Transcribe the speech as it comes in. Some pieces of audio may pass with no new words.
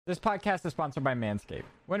This podcast is sponsored by Manscaped.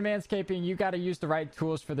 When manscaping, you gotta use the right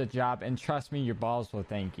tools for the job, and trust me, your balls will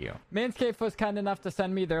thank you. Manscaped was kind enough to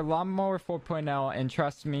send me their Lawnmower 4.0, and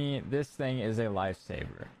trust me, this thing is a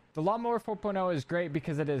lifesaver. The Lawnmower 4.0 is great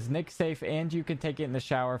because it is nick safe and you can take it in the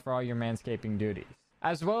shower for all your manscaping duties.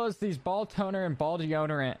 As well as these ball toner and ball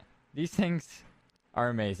deodorant, these things are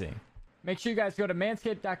amazing. Make sure you guys go to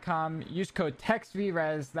manscaped.com, use code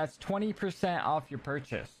TEXTVRES, that's 20% off your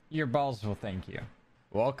purchase. Your balls will thank you.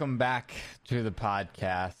 Welcome back to the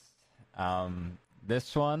podcast.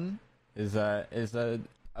 This one is a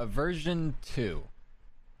version 2.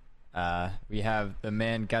 We have the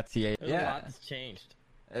man Gutsy. A lot has changed.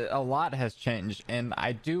 A lot has changed, and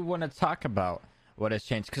I do want to talk about what has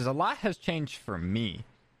changed because a lot has changed for me.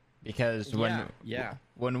 Because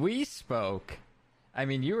when we spoke, I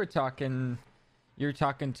mean, you were talking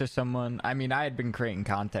to someone. I mean, I had been creating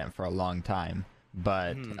content for a long time,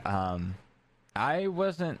 but I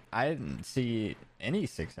didn't see any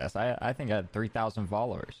success. I think I had 3,000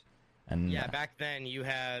 followers. And back then you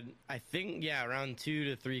had, I think, around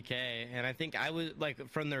 2 to 3K. And I think I was, like,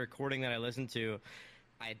 from the recording that I listened to,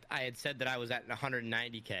 I had said that I was at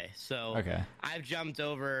 190K. So okay. I've jumped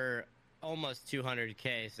over almost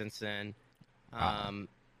 200K since then.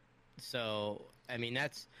 So, I mean,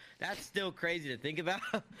 that's still crazy to think about.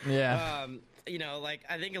 Yeah. You know, like,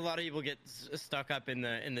 I think a lot of people get stuck up in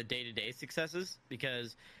the day-to-day successes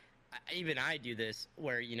because even I do this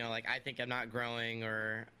where, you know, like, I think I'm not growing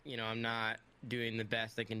or, you know, I'm not doing the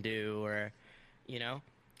best I can do or, you know,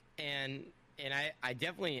 and I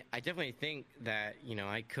definitely think that, you know,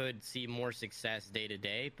 I could see more success day to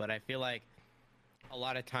day, but I feel like a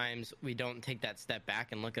lot of times we don't take that step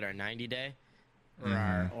back and look at our 90-day or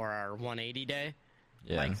our 180-day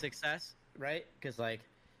like success, right? Because, like,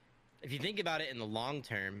 if you think about it in the long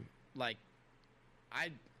term, like, I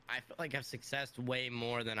feel like I've successed way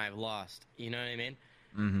more than I've lost. You know what I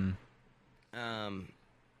mean?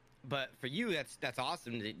 But for you, that's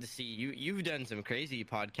awesome to see. You've done some crazy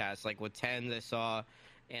podcasts, like with Tens I saw,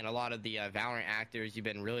 and a lot of the Valorant actors. You've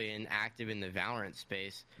been really active in the Valorant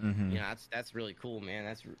space. You know, that's really cool,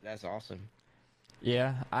 man. That's awesome.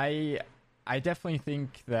 Yeah, I definitely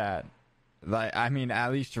think that, like, I mean,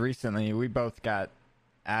 at least recently, we both got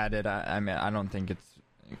added. I mean, I don't think it's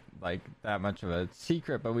like that much of a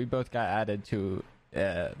secret, but we both got added to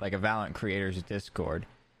like a Valorant creators Discord.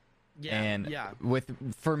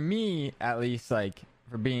 For me at least, like,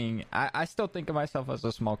 for being, I still think of myself as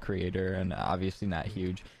a small creator and obviously not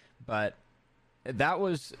huge, but that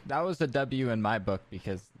was a W in my book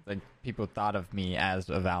because, like, people thought of me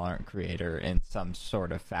as a Valorant creator in some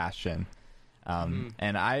sort of fashion.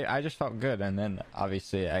 And I just felt good, and then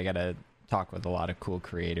obviously I gotta talk with a lot of cool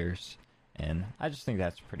creators, and I just think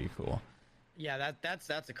that's pretty cool. Yeah, that's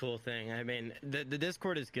a cool thing. I mean, the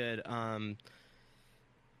Discord is good.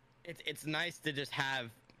 It's nice to just have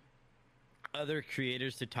other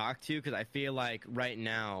creators to talk to, because I feel like right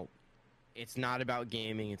now it's not about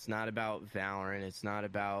gaming, it's not about Valorant, it's not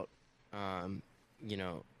about you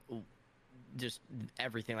know, just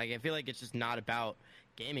everything. Like, I feel like it's just not about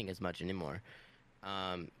gaming as much anymore.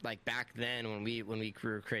 Like, back then when we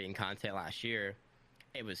were creating content last year,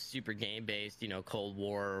 it was super game based, you know, Cold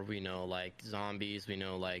War, we know, like, zombies, we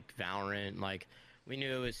know, like, Valorant, like, we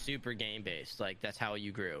knew it was super game based. Like, that's how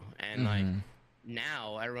you grew. And like,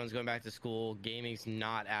 now everyone's going back to school. Gaming's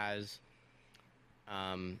not as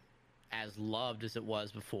loved as it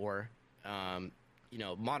was before. You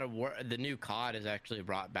know, Modern War, the new COD has actually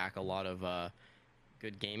brought back a lot of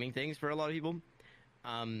good gaming things for a lot of people.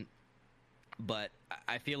 But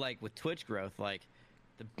I feel like with Twitch growth, like,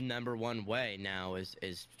 the number one way now is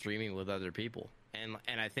streaming with other people. And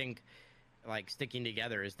I think, like, sticking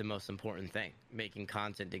together is the most important thing. Making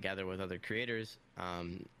content together with other creators,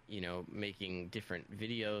 you know, making different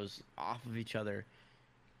videos off of each other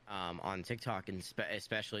on TikTok, and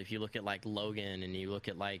especially if you look at, like, Logan and you look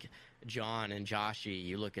at, like, John and Joshy,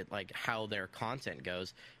 you look at, like, how their content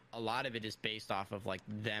goes. A lot of it is based off of, like,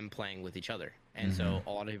 them playing with each other, and so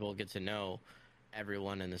a lot of people get to know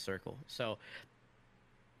everyone in the circle. So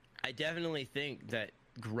I definitely think that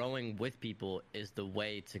growing with people is the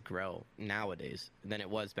way to grow nowadays than it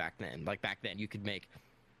was back then. Like, back then you could make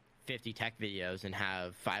 50 tech videos and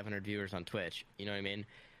have 500 viewers on Twitch, you know what I mean?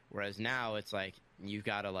 Whereas now it's like you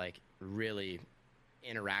gotta, like, really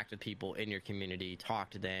interact with people in your community, talk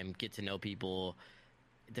to them, get to know people.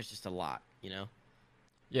 There's just a lot, you know?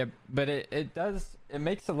 Yeah, but it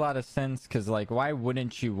makes a lot of sense, because, like, why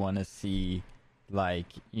wouldn't you want to see, like,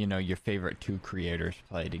 you know, your favorite two creators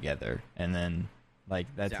play together? And then, like,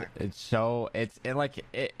 that's Exactly.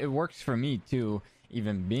 it works for me too.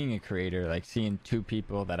 even being a creator, like seeing two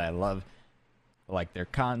people that I love, like their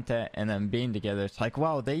content, and then being together, it's like,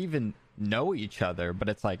 wow, they even know each other. But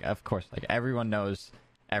it's like, of course, like everyone knows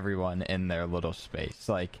everyone in their little space,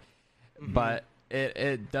 like, but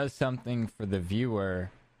it does something for the viewer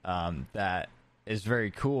that is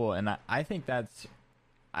very cool. And I think that's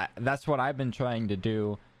what I've been trying to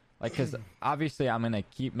do, like, because obviously I'm gonna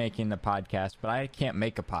keep making the podcast, but I can't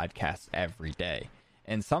make a podcast every day.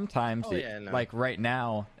 And sometimes like right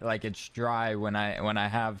now, like it's dry when I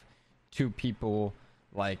have two people.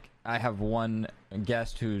 Like I have one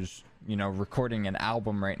guest who's, you know, recording an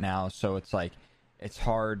album right now, so it's like it's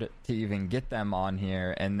hard to even get them on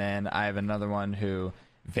here. And then I have another one who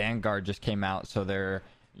Vanguard just came out, so they're,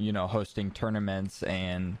 you know, hosting tournaments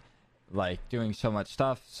and like doing so much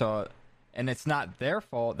stuff. So, and it's not their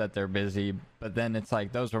fault that they're busy, but then it's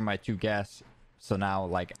like those were my two guests. So now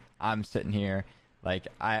like I'm sitting here, like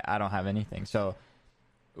I don't have anything. So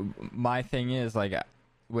my thing is like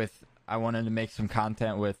I wanted to make some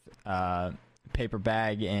content with Paper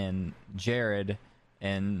Bag and Jared,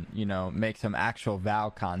 and, you know, make some actual VOW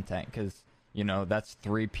content, because, you know, that's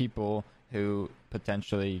three people who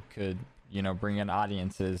potentially could, you know, bring in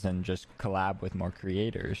audiences and just collab with more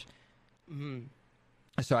creators.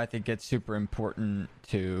 So I think it's super important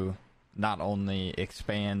to not only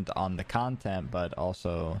expand on the content, but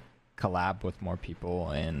also collab with more people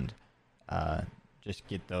and just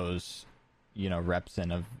get those, you know, reps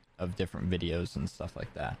in of different videos and stuff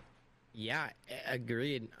like that. Yeah,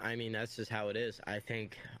 agreed. I mean, that's just how it is. I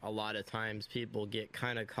think a lot of times people get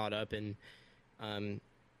kind of caught up in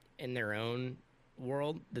their own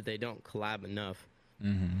world that they don't collab enough.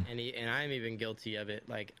 And I'm even guilty of it.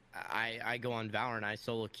 Like I go on Valorant, I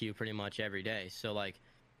solo queue pretty much every day. So like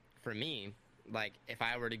for me, like if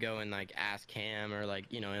I were to go and like ask Cam, or like,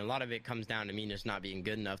 you know, and a lot of it comes down to me just not being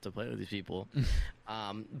good enough to play with these people.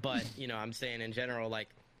 But you know, I'm saying in general, like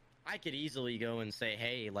I could easily go and say,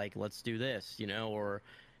 hey, like let's do this, you know, or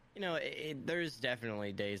you know, there's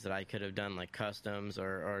definitely days that I could have done like customs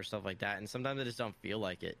or stuff like that, and sometimes I just don't feel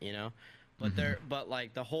like it, you know. But but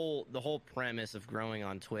like the whole premise of growing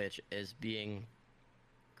on Twitch is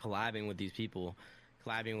collabing with these people,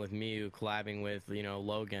 collabing with Mew, collabing with, you know,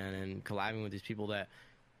 Logan, and collabing with these people that,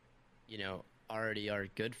 you know, already are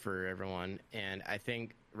good for everyone. And I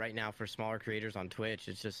think right now for smaller creators on Twitch,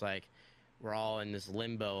 it's just like we're all in this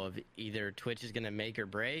limbo of either Twitch is going to make or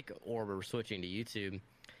break, or we're switching to YouTube.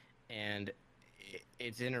 And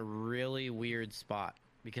it's in a really weird spot,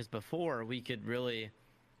 because before we could really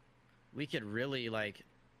like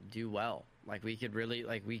do well. Like we could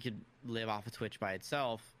live off of Twitch by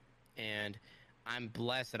itself. And I'm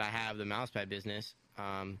blessed that I have the mousepad business,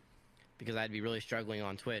 because I'd be really struggling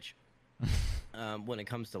on Twitch when it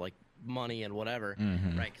comes to like money and whatever,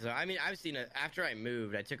 right? Because I mean, I've seen it after I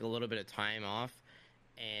moved. I took a little bit of time off,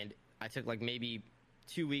 and I took like maybe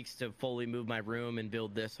 2 weeks to fully move my room and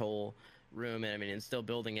build this whole room. And I mean, and still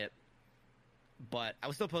building it, but I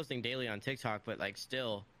was still posting daily on TikTok. But like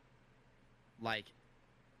still, like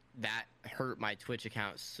that hurt my Twitch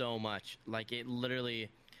account so much. Like it literally,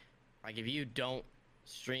 like if you don't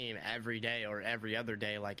stream every day or every other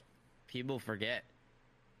day, like people forget.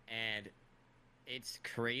 And it's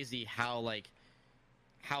crazy how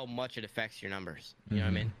much it affects your numbers. You know what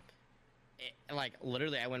I mean? Like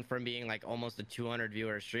literally I went from being like almost a 200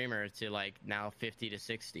 viewer streamer to like now 50 to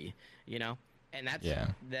 60, you know? And that's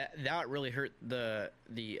that really hurt the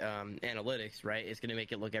analytics, right? It's going to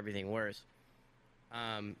make it look everything worse.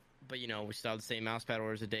 But you know, we still have the same mousepad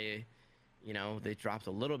orders a day. You know, they dropped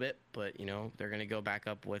a little bit, but you know, they're going to go back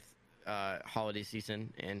up with holiday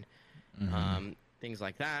season and things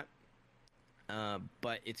like that.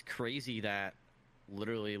 But it's crazy that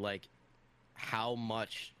literally like how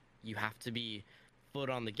much you have to be foot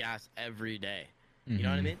on the gas every day. You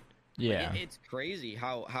know what I mean? Yeah. Like, it's crazy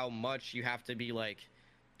how much you have to be like,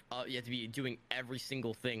 you have to be doing every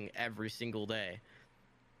single thing every single day.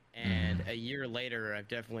 And a year later, I've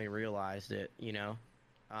definitely realized it, you know?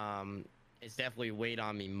 It's definitely weighed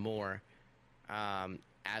on me more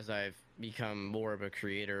as I've become more of a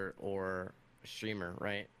creator or a streamer,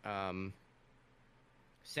 right?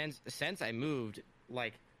 Since I moved,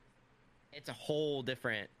 like, it's a whole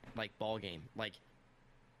different, like, ball game. Like,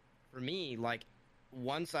 for me, like,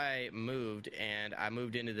 once I moved and I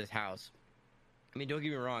moved into this house, I mean, don't get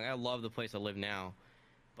me wrong, I love the place I live now,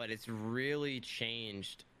 but it's really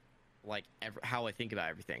changed, like, how I think about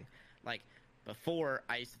everything. Like, before,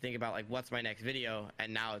 I used to think about, like, what's my next video,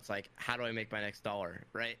 and now it's like, how do I make my next dollar,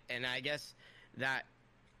 right? And I guess that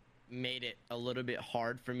made it a little bit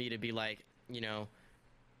hard for me to be like, you know,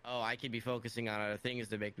 oh, I could be focusing on other things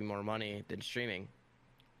to make me more money than streaming.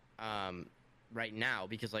 right now,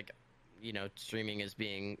 because like, streaming is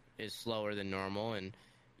slower than normal, and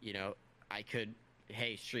I could,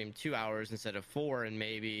 hey, stream 2 hours instead of 4, and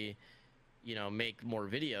maybe make more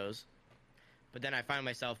videos, but then I find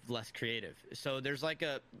myself less creative. So there's like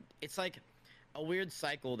it's like a weird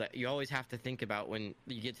cycle that you always have to think about when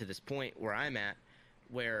you get to this point where I'm at,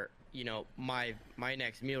 where my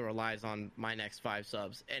next meal relies on my next 5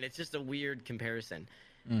 subs, and it's just a weird comparison.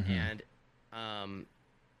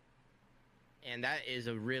 And that is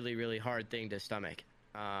a really, really hard thing to stomach.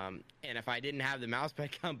 And if I didn't have the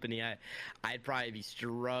Mousepad company, I'd probably be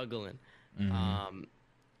struggling.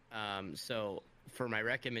 So for my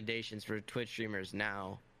recommendations for Twitch streamers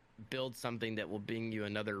now, build something that will bring you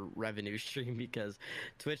another revenue stream, because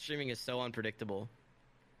Twitch streaming is so unpredictable.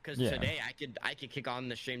 Because today I could kick on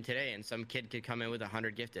the stream today and some kid could come in with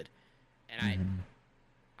 100 gifted, and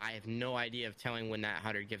I have no idea of telling when that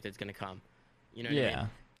 100 gifted is gonna come. You know what I mean?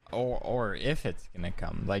 Or if it's gonna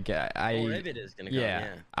come. Like or if it is gonna come.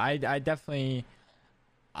 Yeah. I've definitely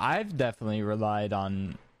relied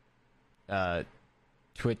on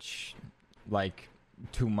Twitch like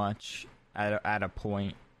too much at a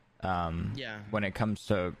point. When it comes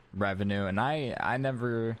to revenue, and I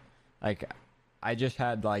never, like, I just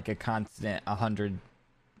had like a constant 100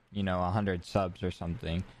 subs or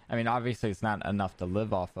something. I mean, obviously it's not enough to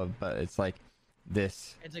live off of, but it's like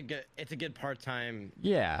this, it's a good part-time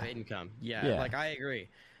income. Like, I agree.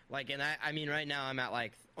 Like, and I mean, right now I'm at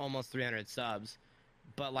like almost 300 subs,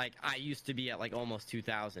 but like I used to be at like almost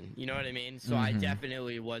 2,000, you know what I mean? So I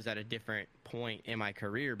definitely was at a different point in my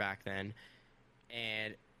career back then.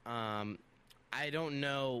 And I don't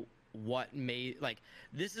know what made, like,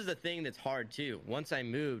 this is the thing that's hard too. Once I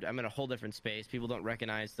moved, I'm in a whole different space. People don't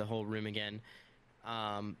recognize the whole room again.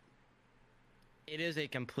 It is a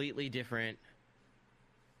completely different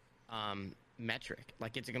metric.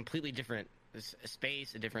 Like, it's a completely different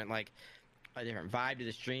space, a different vibe to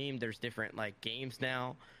the stream. There's different like games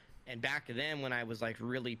now. And back then, when I was like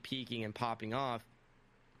really peaking and popping off,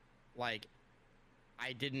 like,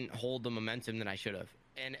 I didn't hold the momentum that I should have.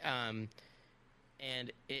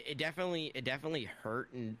 And it definitely hurt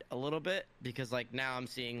a little bit, because like now I'm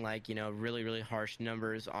seeing like, really, really harsh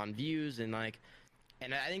numbers on views, and like,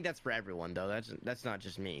 and I think that's for everyone though. That's not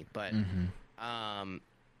just me, but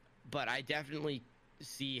but I definitely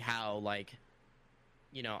see how, like,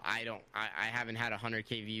 I haven't had a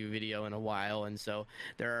 100K view video in a while, and so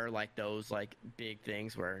there are like those like big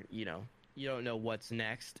things where you don't know what's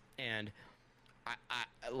next. And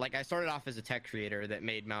I started off as a tech creator that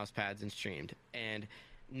made mouse pads and streamed, and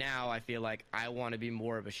now I feel like I want to be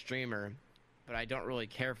more of a streamer, but I don't really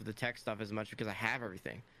care for the tech stuff as much because I have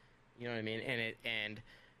everything. You know what I mean? And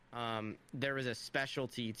there was a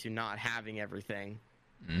specialty to not having everything.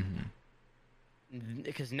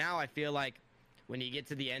 Because now I feel like when you get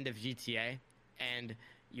to the end of GTA and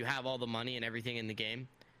you have all the money and everything in the game,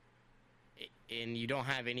 and you don't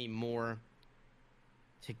have any more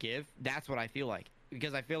to give, that's what I feel like.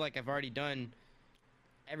 Because I feel like I've already done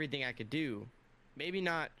everything I could do. Maybe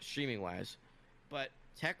not streaming wise, but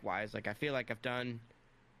tech wise. Like, I feel like I've done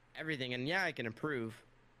everything, and I can improve,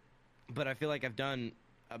 but I feel like I've done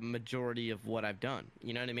a majority of what I've done.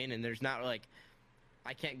 You know what I mean? And there's not like,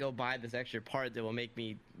 I can't go buy this extra part that will make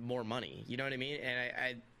me more money. You know what I mean?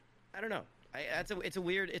 And I don't know. It's a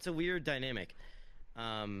weird dynamic.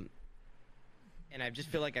 And I just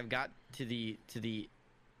feel like I've got to the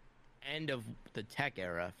end of the tech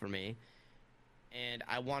era for me, and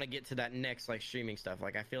I want to get to that next like streaming stuff.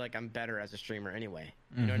 Like, I feel like I'm better as a streamer anyway.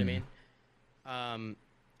 You know what I mean?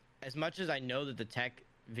 As much as I know that the tech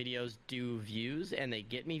videos do views and they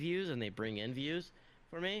get me views and they bring in views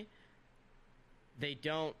for me, I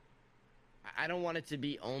don't want it to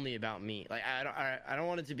be only about me. Like, I don't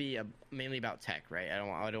want it to be mainly about tech, right? I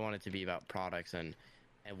don't want it to be about products and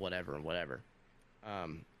whatever.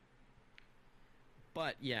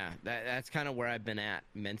 But yeah, that's kind of where I've been at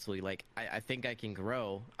mentally. Like, I think I can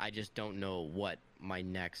grow. I just don't know what my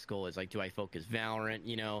next goal is. Like, do I focus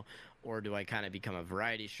Valorant, or do I kind of become a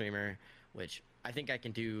variety streamer, which I think I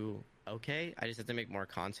can do okay. I just have to make more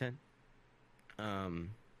content. And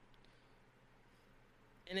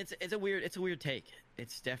it's a weird take.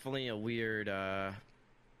 It's definitely a weird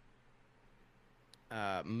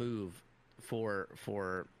move for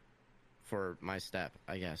my step,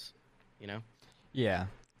 I guess. Yeah,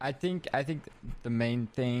 I think the main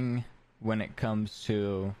thing when it comes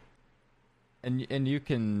to, and you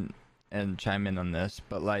can chime in on this,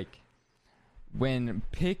 but like, when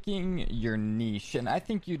picking your niche, and I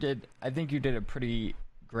think you did a pretty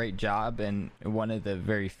great job, and one of the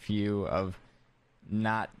very few of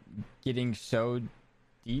not getting so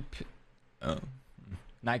deep, uh,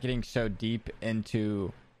 not getting so deep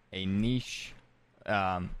into a niche,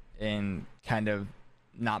 and kind of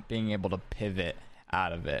not being able to pivot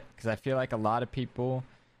out of it. Because I feel like a lot of people,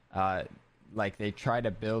 like they try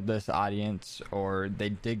to build this audience or they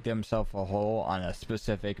dig themselves a hole on a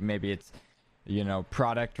specific, maybe it's,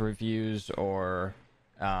 product reviews, or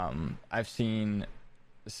I've seen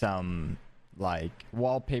some like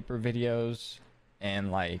wallpaper videos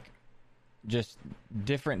and like just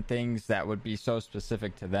different things that would be so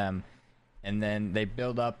specific to them, and then they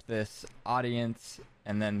build up this audience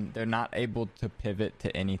and then they're not able to pivot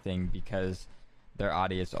to anything because their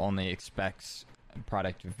audience only expects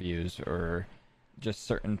product reviews or just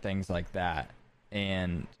certain things like that,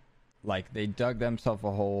 and like they dug themselves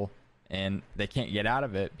a hole and they can't get out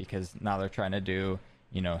of it because now they're trying to do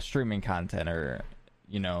streaming content or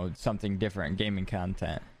something different, gaming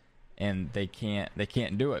content, and they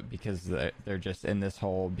can't do it because they're just in this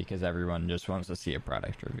hole because everyone just wants to see a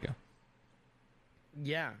product review.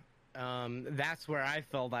 Yeah, that's where I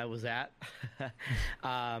felt I was at.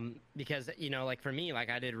 Because like for me, like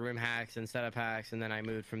I did room hacks and setup hacks, and then I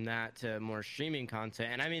moved from that to more streaming content.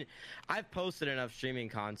 And I mean, I've posted enough streaming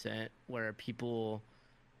content where people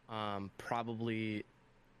probably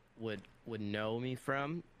would know me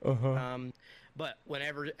from. But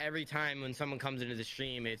every time when someone comes into the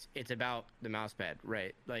stream, it's about the mousepad,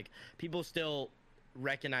 right? Like people still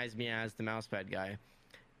recognize me as the mousepad guy,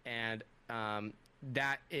 and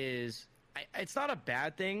that is, it's not a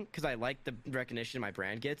bad thing because I like the recognition my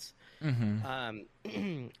brand gets.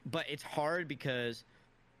 But it's hard because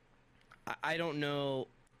I don't know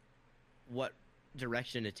what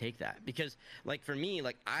direction to take that, because like for me,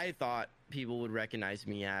 like I thought people would recognize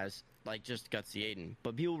me as like just Gutsy Aiden,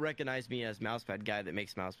 but people recognize me as mousepad guy that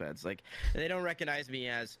makes mousepads. Like they don't recognize me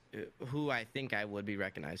as who I think I would be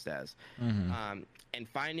recognized as. And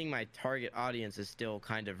finding my target audience is still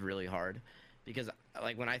kind of really hard, because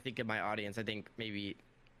like when I think of my audience, I think maybe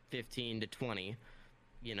 15 to 20.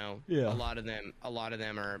 Yeah. A lot of them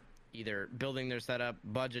are either building their setup,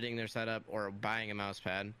 budgeting their setup, or buying a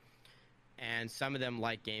mousepad. And some of them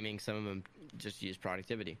like gaming, some of them just use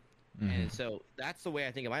productivity. And so that's the way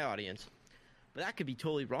I think of my audience. But that could be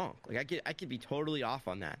totally wrong. Like I could be totally off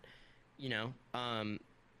on that. A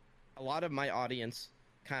lot of my audience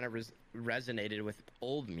kind of resonated with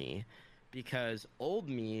old me, because old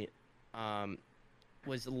me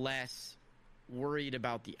was less worried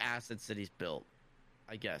about the assets that he's built,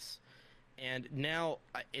 I guess. And now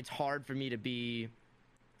it's hard for me to be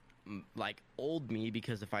like old me,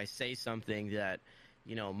 because if I say something that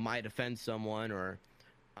might offend someone,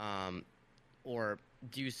 or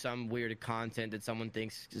do some weird content that someone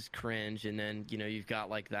thinks is cringe, and then you've got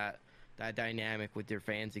like that dynamic with your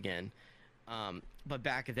fans again. But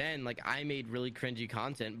back then, like I made really cringy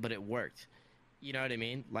content, but it worked. You know what I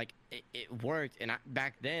mean? Like it worked, and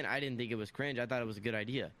back then I didn't think it was cringe. I thought it was a good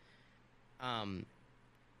idea.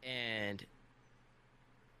 And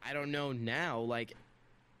I don't know now, like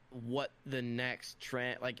what the next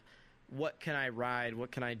trend, like what can I ride, what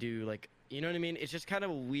can I do, like you know what I mean? It's just kind of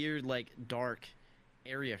a weird, like dark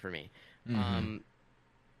area for me.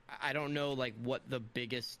 I don't know like what the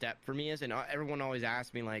biggest step for me is, and everyone always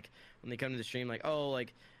asks me like when they come to the stream, like, oh,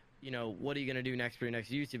 like what are you gonna do next for your next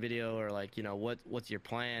YouTube video, or like what's your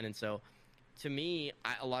plan? And so to me,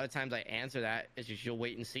 a lot of times I answer that as just you'll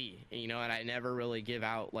wait and see, and I never really give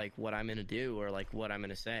out like what I'm gonna do or like what I'm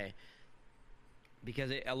gonna say,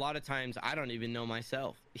 because a lot of times I don't even know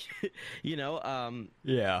myself.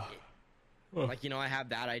 Yeah. Like I have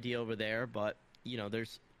that idea over there, but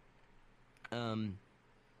there's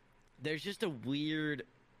just a weird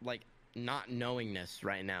like not knowingness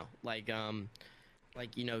right now. Like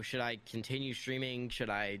should I continue streaming? Should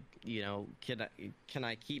I can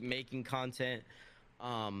I keep making content?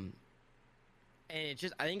 And it's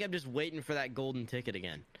just, I think I'm just waiting for that golden ticket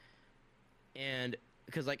again. And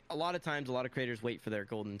because like a lot of times a lot of creators wait for their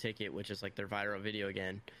golden ticket, which is like their viral video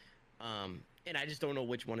again. And I just don't know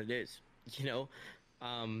which one it is.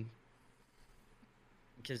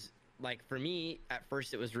 Because like for me at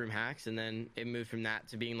first it was room hacks, and then it moved from that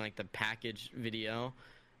to being like the package video,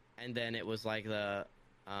 and then it was like the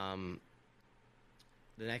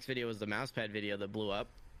next video was the mousepad video that blew up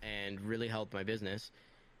and really helped my business.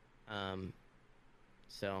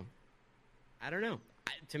 So I don't know.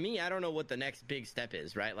 To me, I don't know what the next big step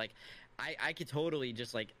is, right? Like I could totally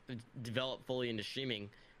just like develop fully into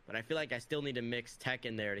streaming, but I feel like I still need to mix tech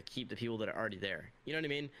in there to keep the people that are already there. You know what I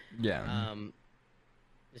mean? Yeah.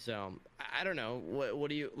 So I don't know. What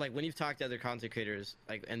do you like when you've talked to other content creators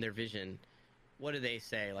like and their vision? What do they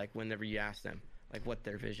say like whenever you ask them? what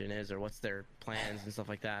their vision is or what's their plans and stuff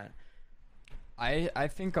like that. I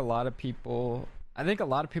think a lot of people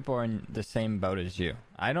are in the same boat as you.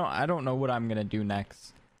 I don't know what I'm gonna do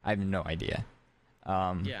next. I have no idea.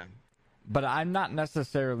 Yeah. But I'm not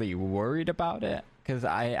necessarily worried about it because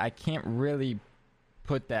I can't really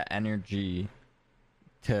put that energy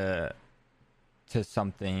to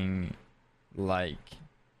something like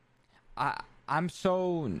I'm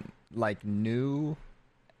so like new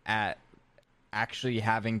at actually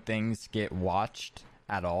having things get watched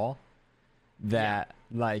at all that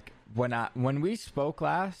like when we spoke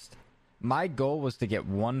last, my goal was to get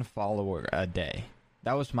 1 follower a day.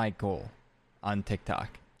 That was my goal on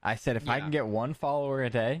TikTok. I said if I can get 1 follower a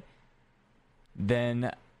day,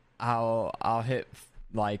 then I'll hit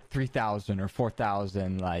like 3,000 or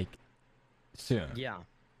 4,000 like soon. Yeah.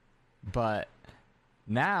 But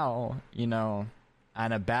now, you know,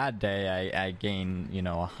 on a bad day I gain, you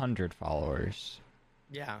know, 100 followers.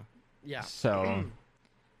 Yeah. Yeah. So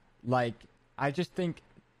like I just think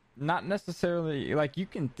not necessarily like you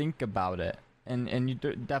can think about it and you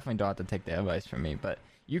definitely don't have to take the advice from me, but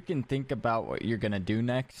you can think about what you're going to do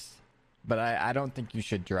next, but I don't think you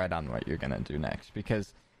should dread on what you're going to do next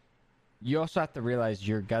because you also have to realize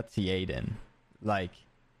you're Gutsy Aiden. Like,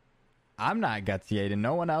 I'm not Gutsy Aiden.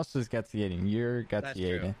 No one else is Gutsy Aiden. You're Gutsy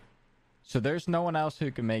Aiden. So there's no one else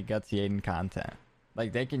who can make Gutsy Aiden content.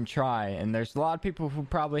 Like, they can try, and there's a lot of people who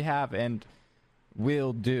probably have and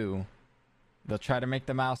will do. They'll try to make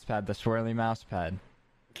the mouse pad, the swirly mouse pad.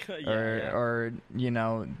 Or, you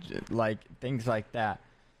know, like, things like that.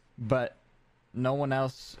 But no one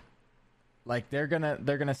else, like, they're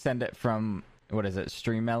gonna send it from, what is it,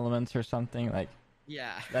 Stream Elements or something? Like,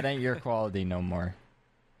 yeah, that ain't your quality no more.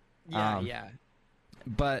 Yeah.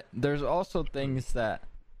 But there's also things that,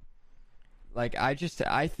 like, I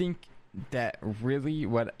think that really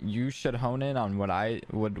what you should hone in on, what I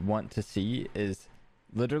would want to see is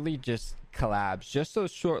literally just collabs, just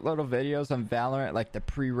those short little videos on Valorant, like the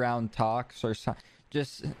pre-round talks or something,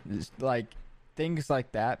 just like things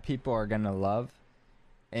like that people are gonna love.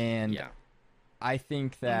 And I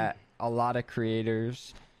think that a lot of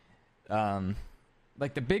creators,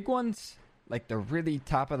 like the big ones, like the really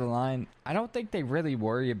top of the line, I don't think they really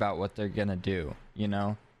worry about what they're gonna do, you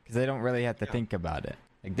know, because they don't really have to think about it.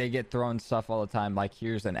 Like, they get thrown stuff all the time, like,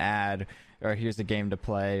 here's an ad or here's a game to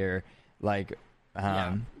play, or like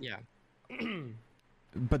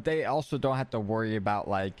but they also don't have to worry about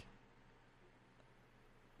like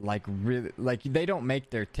really, like, they don't make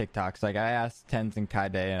their TikToks. Like, I asked Tens and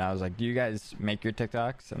Kaide and I was like, do you guys make your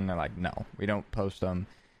TikToks? And they're like, no, we don't post them.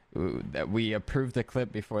 We approve the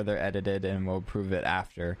clip before they're edited and we'll approve it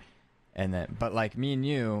after. And then, but like me and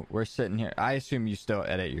you, we're sitting here. I assume you still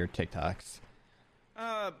edit your TikToks.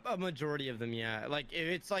 A majority of them, yeah. Like, if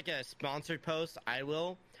it's like a sponsored post, I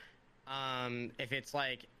will. If it's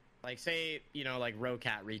like say, you know, like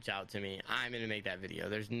Rocat reach out to me, I'm gonna make that video.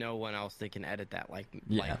 There's no one else that can edit that like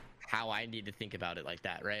how I need to think about it like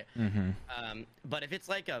that, right? But if it's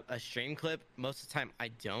like a stream clip, most of the time I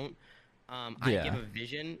don't. I give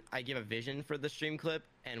a vision for the stream clip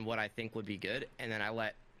and what I think would be good, and then I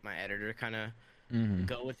let my editor kind of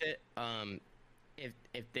go with it.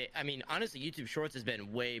 If they, I mean, honestly, YouTube Shorts has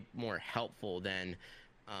been way more helpful than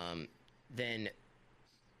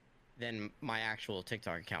my actual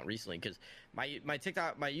TikTok account recently, because my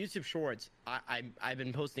YouTube Shorts, I've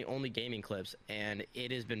been posting only gaming clips and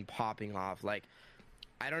it has been popping off. Like,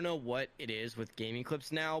 I don't know what it is with gaming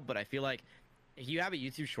clips now, but I feel like if you have a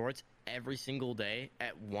YouTube Shorts every single day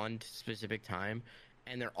at one specific time,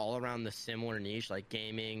 and they're all around the similar niche, like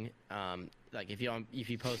gaming, like if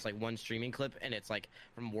you post like one streaming clip and it's like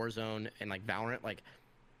from Warzone and like Valorant, like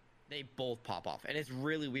they both pop off, and it's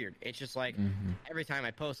really weird. It's just like every time I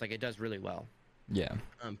post, like, it does really well. Yeah.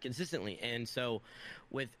 Consistently. And so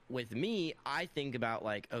with me, I think about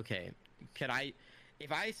like, okay,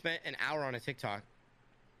 if I spent an hour on a TikTok,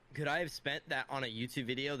 could I have spent that on a YouTube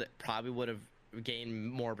video that probably would have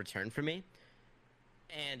gained more return for me?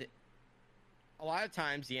 And a lot of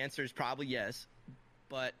times the answer is probably yes,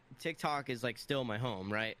 but TikTok is like still my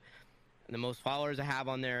home, right? And the most followers I have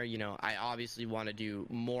on there, you know, I obviously want to do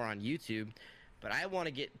more on YouTube, but I want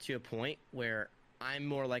to get to a point where I'm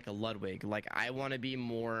more like a Ludwig. Like, I want to be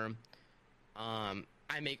more,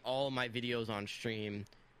 I make all of my videos on stream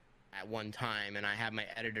at one time, and I have my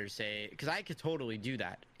editor say, because I could totally do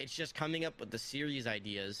that. It's just coming up with the series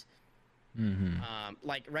ideas.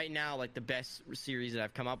 Like right now, like the best series that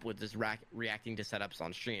I've come up with is reacting to setups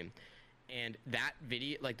on stream. And that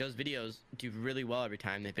video, like those videos do really well every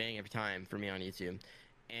time. They bang every time for me on YouTube.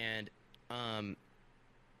 And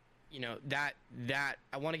that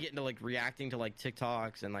I want to get into like reacting to like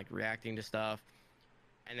TikToks and like reacting to stuff.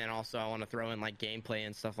 And then also I want to throw in like gameplay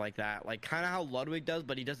and stuff like that. Like kind of how Ludwig does,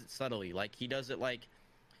 but he does it subtly. Like he does it like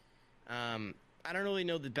I don't really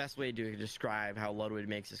know the best way to describe how Ludwig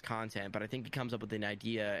makes his content, but I think he comes up with an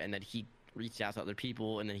idea and then he reaches out to other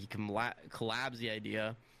people and then he collabs the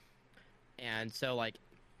idea. And so like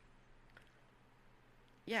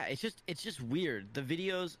yeah, it's just weird. The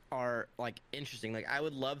videos are like interesting. Like I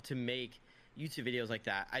would love to make YouTube videos like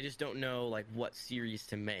that. I just don't know like what series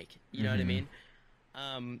to make. You know what I mean?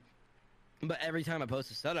 But every time I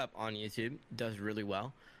post a setup on YouTube, it does really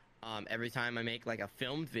well. Every time I make like a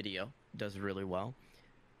filmed video, it does really well.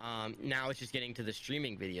 Now it's just getting to the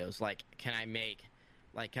streaming videos. Like, can I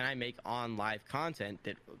make on live content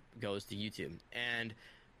that goes to YouTube? And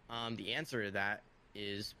the answer to that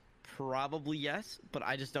is probably yes, but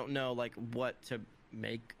I just don't know like what to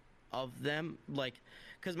make of them. Like,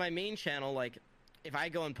 because my main channel, like, if I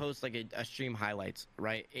go and post like a stream highlights,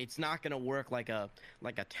 right, it's not gonna work like a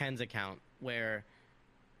Tens account where,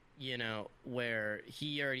 you know, where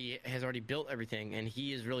he has already built everything and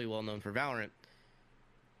he is really well known for Valorant.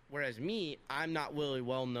 Whereas me, I'm not really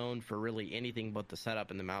well known for really anything but the setup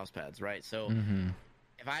and the mouse pads, right? So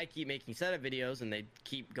if I keep making setup videos and they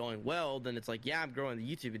keep going well, then it's like, yeah, I'm growing the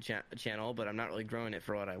YouTube channel, but I'm not really growing it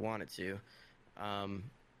for what I want it to.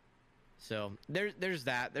 So there's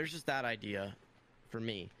that. There's just that idea for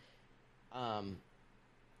me.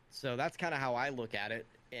 So that's kind of how I look at it,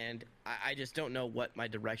 and I just don't know what my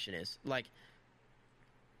direction is. Like,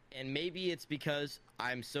 and maybe it's because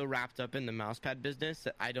I'm so wrapped up in the mousepad business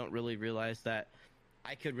that I don't really realize that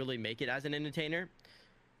I could really make it as an entertainer.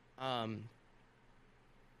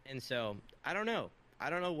 And so I don't know. I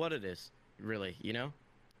don't know what it is, really, you know?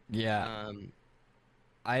 Yeah.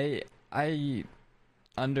 I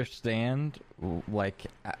understand like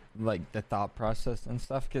the thought process and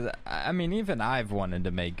stuff, because I mean, even I've wanted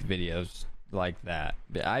to make videos like that.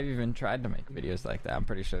 I've even tried to make videos like that. I'm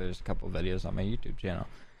pretty sure there's a couple videos on my YouTube channel,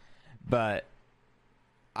 but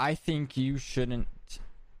I think you shouldn't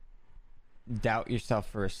doubt yourself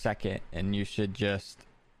for a second, and you should just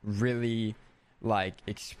really like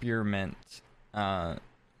experiment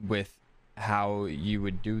with how you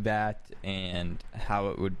would do that and how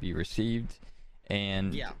it would be received,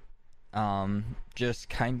 and just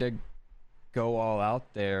kind of go all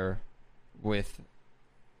out there with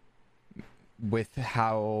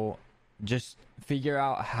how, just figure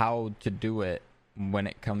out how to do it when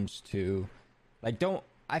it comes to like,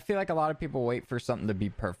 I feel like a lot of people wait for something to be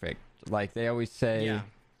perfect. Like they always say,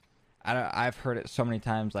 I've heard it so many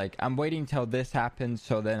times, like, I'm waiting till this happens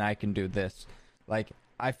so then I can do this. Like,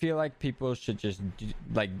 I feel like people should just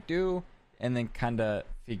do and then kind of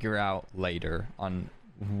figure out later on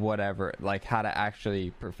whatever, like how to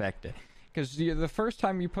actually perfect it. Because the first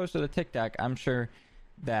time you posted a TikTok, I'm sure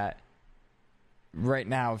that right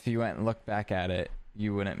now, if you went and looked back at it,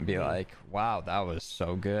 you wouldn't be like, wow, that was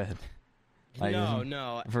so good. Like,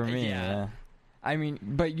 no. For me, yeah. I mean,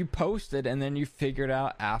 but you posted and then you figured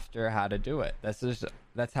out after how to do it.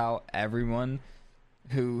 That's how everyone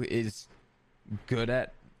who is good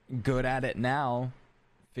at it now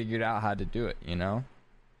figured out how to do it, you know?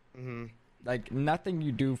 Like, nothing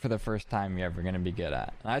you do for the first time you're ever going to be good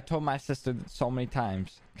at. And I told my sister so many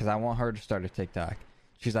times, because I want her to start a TikTok.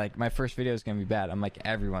 She's like, my first video is going to be bad. I'm like,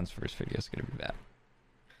 everyone's first video is going to be bad.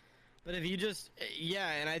 But if you just,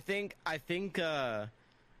 and I think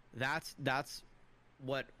that's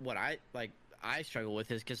what I struggle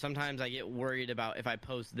with, is because sometimes I get worried about if I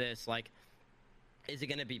post this, like, is it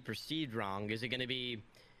going to be perceived wrong? Is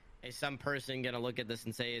some person going to look at this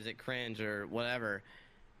and say, is it cringe or whatever?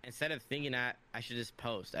 Instead of thinking that, I should just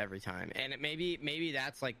post every time. And maybe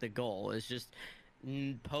that's like the goal, is just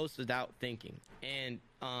post without thinking. And,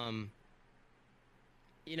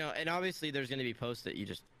 you know, and obviously there's going to be posts that you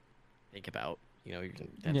just think about, you know, you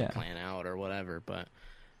can have to plan out or whatever. But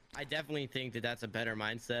I definitely think that that's a better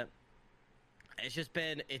mindset. It's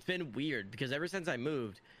been weird, because ever since I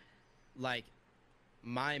moved, like,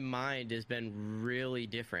 my mind has been really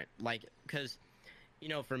different. Like, because, you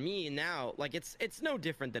know, for me now, like, it's no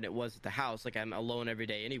different than it was at the house. Like, I'm alone every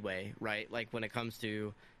day anyway, right? Like, when it comes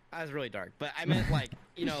to, that was really dark, but I meant, like,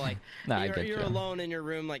 you know, like, you're alone in your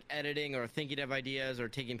room, like, editing or thinking of ideas or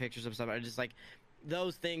taking pictures of stuff. I just, like,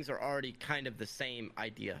 those things are already kind of the same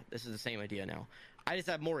idea. This is the same idea now. I just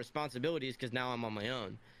have more responsibilities because now I'm on my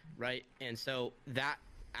own, right? And so that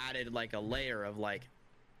added, like, a layer of, like,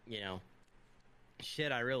 you know,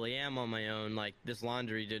 shit, I really am on my own. Like, this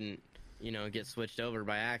laundry didn't, you know, get switched over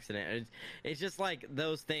by accident. It's just like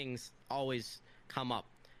those things always come up,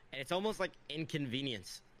 and it's almost like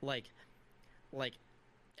inconvenience. like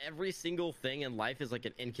every single thing in life is like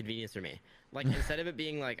an inconvenience for me. Like instead of it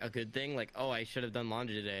being like a good thing, like, oh, I should have done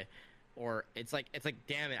laundry today, or it's like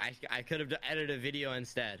damn it, I could have edited a video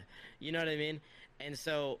instead. You know what I mean? And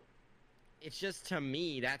so it's just, to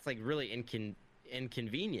me, that's like really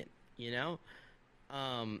inconvenient, you know?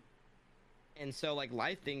 And so like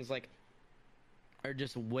life things like are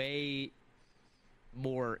just way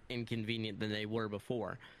more inconvenient than they were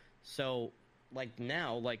before. So like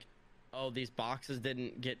now, like, oh, these boxes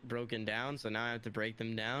didn't get broken down, so now I have to break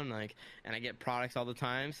them down, like, and I get products all the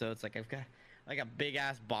time, so it's like I've got like a big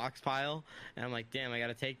ass box pile, and I'm like, damn, I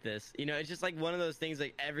gotta take this. You know, it's just like one of those things,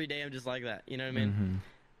 like every day I'm just like that. You know what I mean?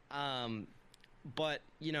 Mm-hmm. But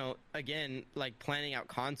you know, again, like planning out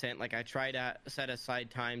content, like I try to set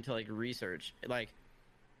aside time to like research, like,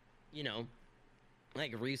 you know,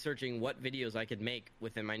 like researching what videos I could make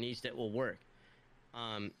within my niche that will work.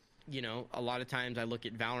 You know, a lot of times I look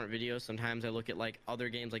at Valorant videos. Sometimes I look at like other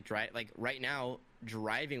games, like right now,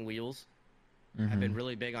 driving wheels have been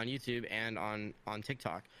really big on YouTube and on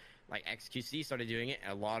TikTok. Like XQC started doing it,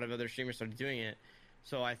 and a lot of other streamers started doing it.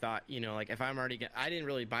 So I thought, you know, like if I'm already I didn't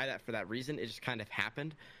really buy that for that reason. It just kind of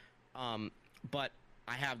happened. But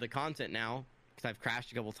I have the content now because I've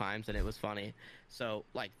crashed a couple times and it was funny. So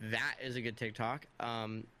like that is a good TikTok.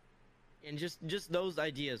 And just those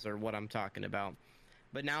ideas are what I'm talking about.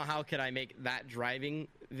 But now how could I make that driving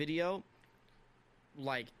video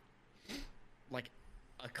like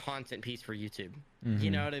a content piece for YouTube?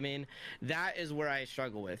 You know what I mean? That is where I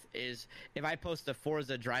struggle with, is if I post a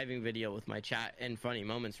Forza driving video with my chat and funny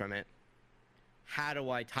moments from it, how do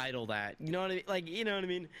I title that? You know what I mean? Like, you know what I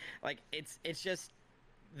mean? Like it's just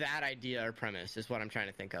that idea or premise is what I'm trying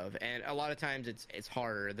to think of. And a lot of times it's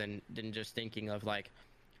harder than just thinking of like,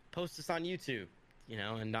 post this on YouTube, you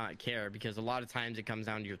know, and not care, because a lot of times it comes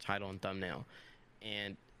down to your title and thumbnail,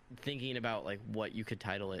 and thinking about like what you could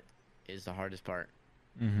title it is the hardest part.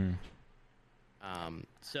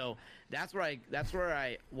 So that's where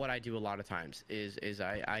I what I do a lot of times is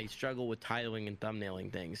I struggle with titling and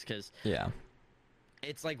thumbnailing things, because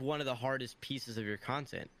it's like one of the hardest pieces of your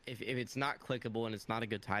content. If it's not clickable and it's not a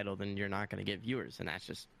good title, then you're not going to get viewers, and that's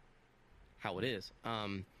just how it is.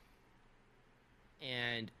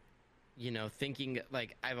 And you know, thinking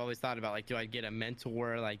like, I've always thought about like, do I get a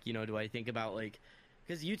mentor? Like, you know, do I think about like,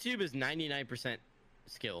 because YouTube is 99%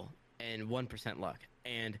 skill and 1% luck,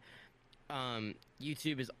 and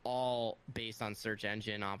YouTube is all based on search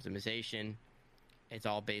engine optimization. It's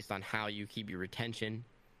all based on how you keep your retention.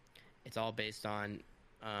 It's all based on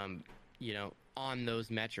you know, on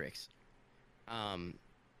those metrics.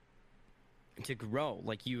 To grow,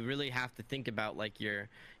 like you really have to think about like your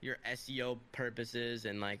SEO purposes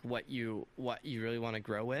and like what you really want to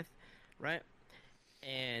grow with, right?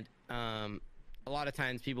 And a lot of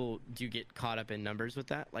times people do get caught up in numbers with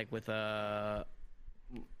that. Like with like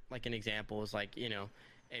an example is like, you know,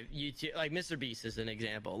 if YouTube, like Mr. Beast is an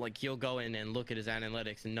example. Like he'll go in and look at his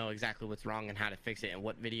analytics and know exactly what's wrong and how to fix it and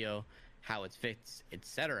what video, how it's fixed,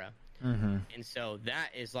 etc. And so that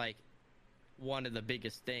is like one of the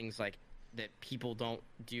biggest things like that people don't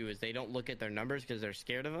do, is they don't look at their numbers because they're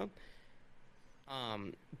scared of them,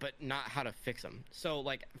 but not how to fix them. So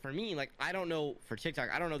like for me, like I don't know, for TikTok,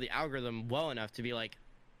 I don't know the algorithm well enough to be like,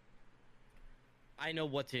 I know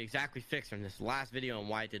what to exactly fix from this last video and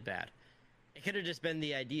why it did bad. It could have just been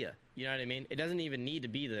the idea, you know what I mean? It doesn't even need to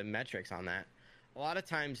be the metrics on that. A lot of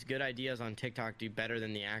times good ideas on TikTok do better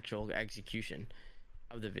than the actual execution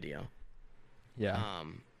of the video.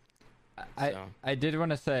 I did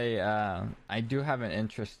want to say I do have an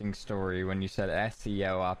interesting story when you said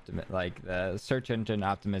SEO like the search engine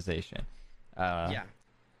optimization. I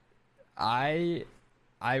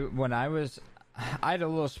had a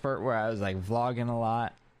little spurt where I was like vlogging a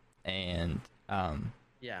lot, and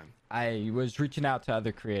I was reaching out to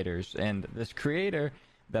other creators, and this creator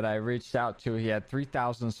that I reached out to, he had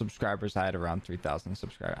 3,000 subscribers. I had around 3,000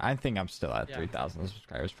 subscribers. I think I'm still at 3,000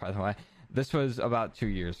 subscribers, by the way. This was about 2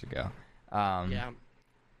 years ago.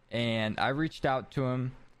 And I reached out to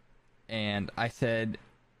him, and I said,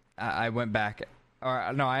 I went back,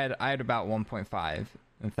 or no, I had about 1.5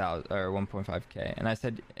 or 1.5k, and I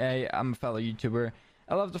said, hey, I'm a fellow YouTuber.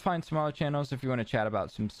 I love to find smaller channels. If you want to chat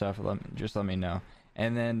about some stuff, just let me know.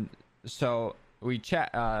 And then so we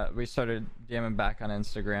started DMing back on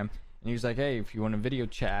Instagram, and he was like, hey, if you want a video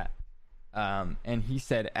chat. And he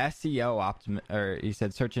said he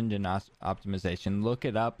said search engine optimization. Look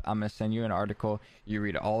it up. I'm gonna send you an article. You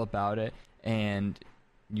read all about it, and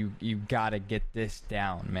you gotta get this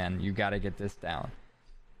down, man. You gotta get this down.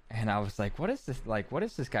 And I was like, what is this? Like, what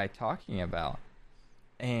is this guy talking about?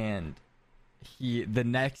 And the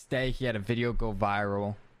next day he had a video go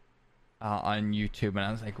viral on YouTube, and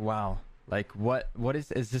I was like, wow, like what is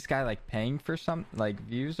this guy like paying for some like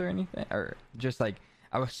views or anything, or just like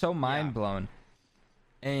I was so mind blown.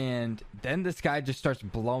 And then this guy just starts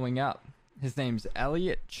blowing up. His name's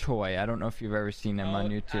Elliot Choi. I don't know if you've ever seen him on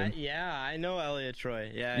YouTube. Yeah, I know Elliot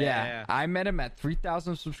Choi. Yeah. I met him at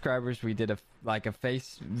 3,000 subscribers. We did a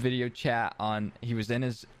face video chat on. He was in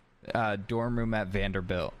his dorm room at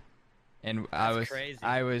Vanderbilt, and That's crazy.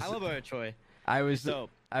 I love Elliot Choi. I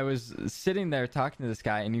was sitting there talking to this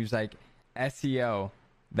guy, and he was like, SEO,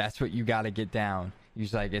 that's what you got to get down. He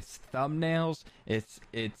was like, it's thumbnails, it's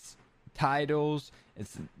titles,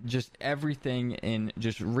 it's just everything, and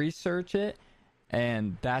just research it,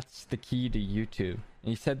 and that's the key to YouTube. And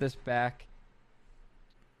he said this back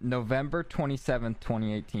November 27th,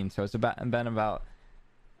 2018, so it's been about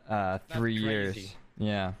 3 years.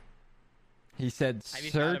 Yeah. He said, have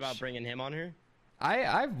you thought about bringing him on here?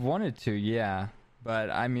 I've wanted to, yeah, but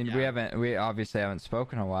I mean, we obviously haven't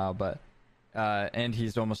spoken in a while, but and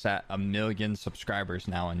he's almost at 1 million subscribers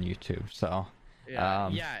now on YouTube, so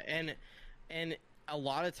and a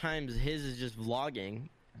lot of times his is just vlogging,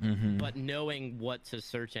 but knowing what to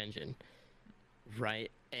search engine,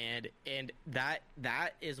 right? And that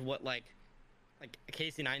is what like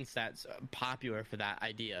Casey Neistat's popular for that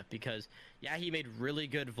idea, because he made really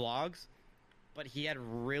good vlogs, but he had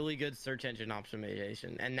really good search engine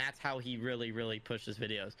optimization, and that's how he really pushed his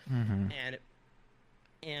videos.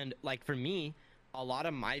 And like for me, a lot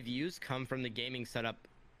of my views come from the gaming setup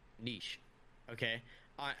niche. Okay,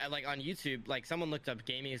 like on YouTube, like someone looked up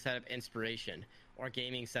gaming setup inspiration or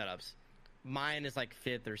gaming setups, mine is like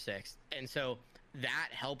 5th or 6th, and so that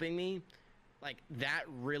helping me, like that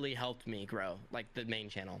really helped me grow like the main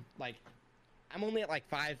channel. Like I'm only at like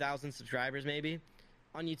 5,000 subscribers maybe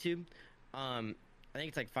on YouTube. I think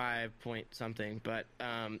it's like 5 point something, but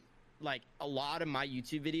like a lot of my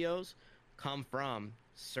YouTube videos come from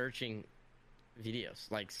searching videos,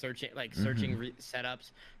 like searching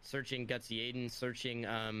setups, searching Gutsy Aiden, searching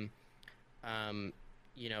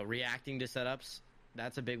reacting to setups.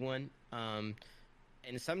 That's a big one. And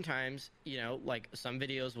sometimes, like some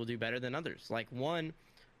videos will do better than others. Like one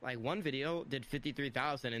video did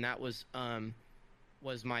 53,000, and that was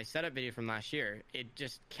my setup video from last year. It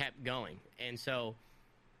just kept going, and so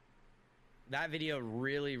that video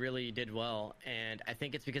really did well. And I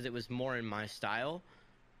think it's because it was more in my style,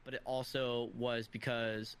 but it also was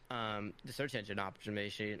because the search engine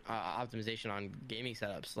optimization on gaming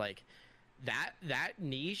setups, like that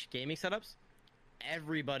niche gaming setups,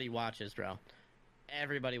 everybody watches, bro.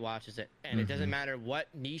 Everybody watches it, and it doesn't matter what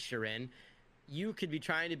niche you're in. You could be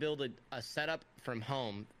trying to build a setup from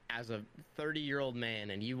home as a 30-year-old man,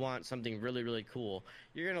 and you want something really cool.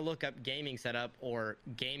 You're going to look up gaming setup or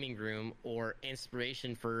gaming room or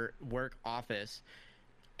inspiration for work office,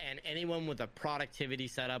 and anyone with a productivity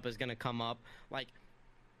setup is going to come up. Like,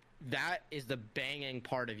 that is the banging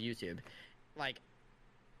part of YouTube. Like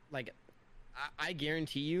I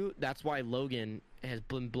guarantee you that's why Logan has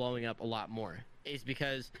been blowing up a lot more, is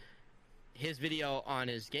because his video on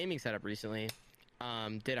his gaming setup recently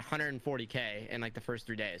did 140K in like the first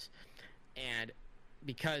 3 days, and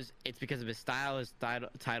because of his style, his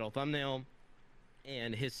title, thumbnail,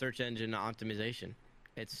 and his search engine optimization.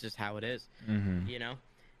 It's just how it is,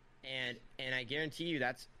 and I guarantee you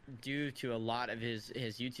that's due to a lot of his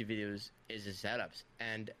YouTube videos is his setups,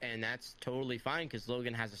 and that's totally fine because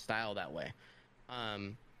Logan has a style that way.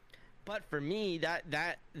 But for me,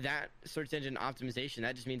 that search engine optimization,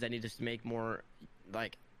 that just means I need to make more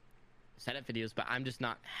like setup videos, but I'm just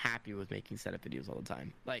not happy with making setup videos all the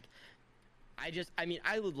time. Like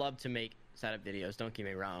I would love to make setup videos, don't get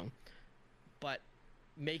me wrong, but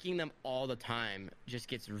making them all the time just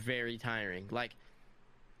gets very tiring. Like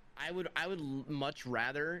I would much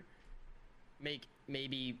rather make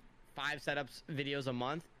maybe 5 setups videos a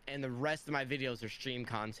month, and the rest of my videos are stream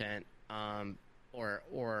content,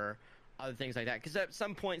 or other things like that, because at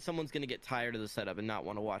some point someone's going to get tired of the setup and not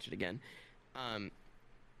want to watch it again.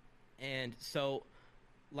 And so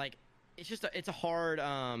like it's a hard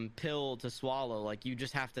pill to swallow. Like you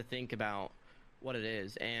just have to think about what it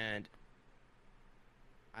is, and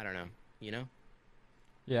I don't know,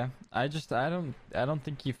 Yeah, I don't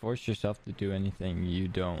think you force yourself to do anything you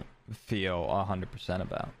don't feel 100%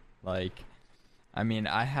 about. Like, I mean,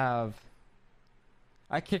 I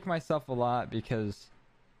kick myself a lot because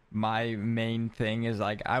my main thing is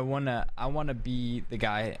like I wanna be the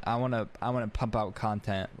guy. I wanna pump out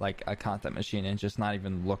content like a content machine and just not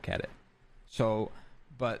even look at it. So,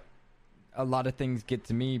 but a lot of things get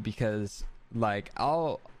to me because like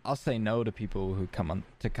I'll I'll say no to people who come on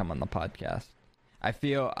the podcast. I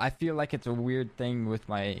feel like it's a weird thing with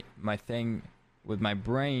my thing with my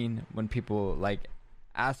brain when people like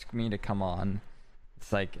ask me to come on.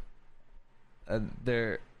 It's like I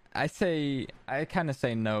kind of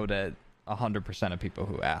say no to 100% of people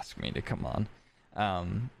who ask me to come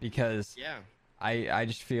on, because I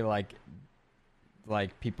just feel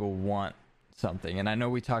like people want something, and I know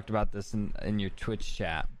we talked about this in your Twitch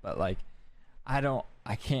chat, but like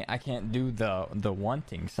I can't do the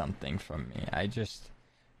wanting something from me. I just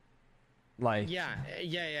like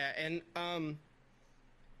and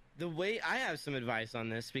the way I have some advice on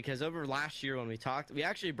this, because over last year when we talked, we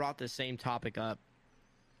actually brought the same topic up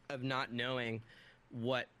of not knowing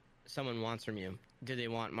what someone wants from you. Do they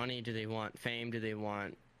want money? Do they want fame? Do they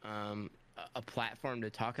want a platform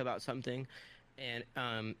to talk about something? And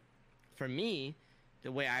for me,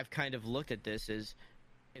 the way I've kind of looked at this is,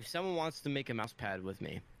 if someone wants to make a mouse pad with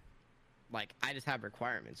me, like, I just have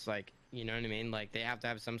requirements. Like, you know what I mean? Like, they have to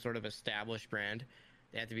have some sort of established brand.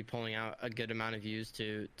 They have to be pulling out a good amount of views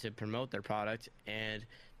to promote their product. And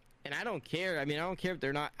I don't care. I mean, I don't care if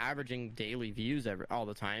they're not averaging daily views all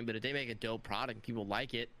the time, but if they make a dope product and people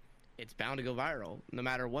like it, it's bound to go viral, no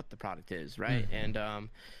matter what the product is, right? Mm-hmm. And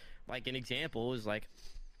like an example is like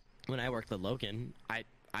when I worked with Logan,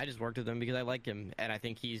 I just worked with him because I like him, and I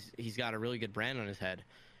think he's got a really good brand on his head,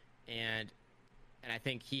 and I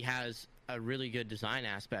think he has a really good design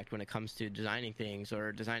aspect when it comes to designing things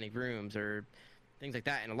or designing rooms or things like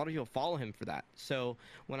that, and a lot of people follow him for that. So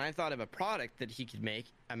when I thought of a product that he could make,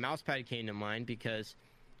 a mouse pad came to mind because,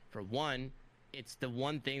 for one, it's the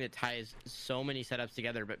one thing that ties so many setups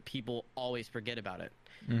together, but people always forget about it.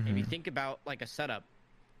 Mm-hmm. If you think about like a setup,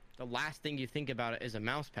 the last thing you think about it is a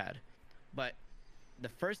mouse pad, but the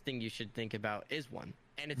first thing you should think about is one.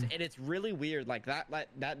 And it's really weird, like that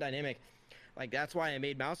dynamic. Like, that's why I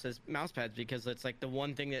made mouse pads, because it's like the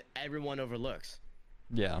one thing that everyone overlooks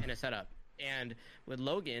in a setup. And with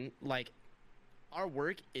Logan, like, our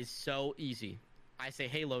work is so easy. I say,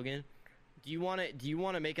 hey Logan, do you want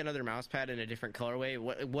to make another mouse pad in a different colorway?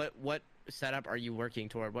 What setup are you working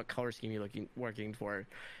toward? What color scheme are you working toward?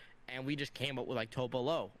 And we just came up with like Topo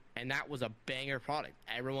Low, and that was a banger product.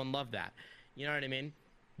 Everyone loved that. You know what I mean?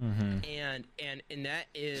 Mm-hmm. And that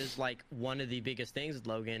is like one of the biggest things with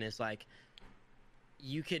Logan is like,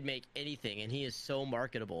 you could make anything, and he is so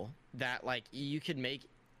marketable that like you could make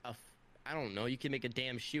you could make a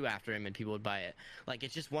damn shoe after him and people would buy it. Like,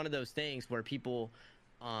 it's just one of those things where people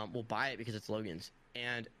will buy it because it's Logan's,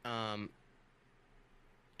 and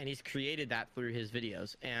he's created that through his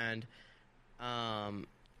videos, and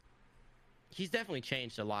he's definitely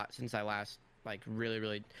changed a lot since I last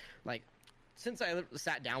really since I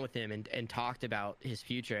sat down with him and talked about his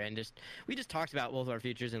future, and we just talked about both our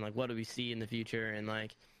futures and like what do we see in the future. And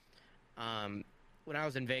like when I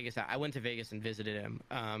was in Vegas, I went to Vegas and visited him.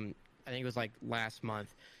 I think it was like last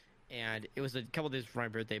month, and it was a couple days before my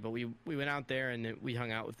birthday, but we went out there and we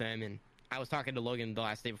hung out with them, and I was talking to Logan the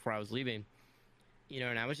last day before I was leaving,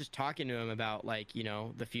 and I was just talking to him about like,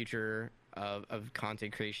 the future of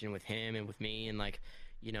content creation with him and with me, and like,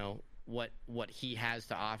 what he has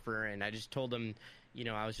to offer. And I just told him,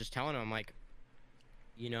 I was just telling him, like,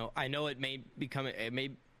 I know it may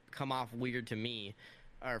come off weird to me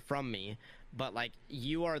or from me, but like,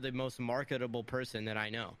 you are the most marketable person that I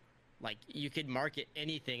know. Like, you could market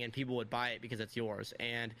anything and people would buy it because it's yours.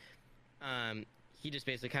 And he just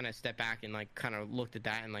basically kind of stepped back and like kind of looked at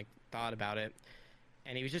that and like thought about it.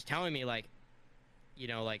 And he was just telling me like,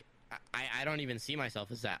 like, I don't even see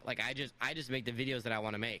myself as that. Like, I just make the videos that I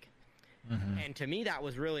want to make. Mm-hmm. And to me, that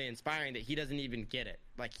was really inspiring, that he doesn't even get it.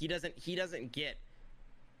 Like, he doesn't get,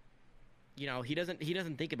 he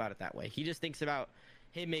doesn't think about it that way. He just thinks about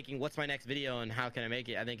him making, what's my next video and how can I make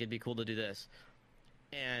it? I think it'd be cool to do this.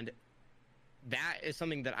 And that is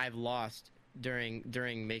something that I've lost during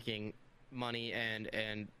making money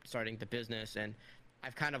and starting the business. And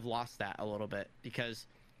I've kind of lost that a little bit, because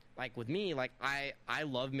like with me, like I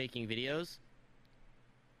love making videos,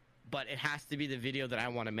 but it has to be the video that I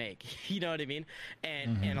want to make. You know what I mean?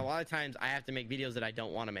 And mm-hmm. and a lot of times I have to make videos that I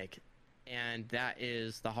don't want to make. And that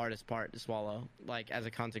is the hardest part to swallow. Like, as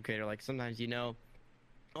a content creator, like sometimes,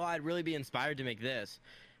 I'd really be inspired to make this,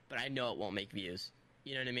 but I know it won't make views.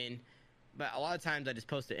 You know what I mean? But a lot of times I just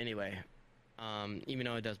post it anyway, even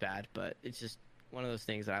though it does bad. But it's just one of those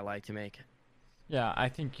things that I like to make. Yeah, I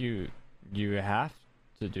think you have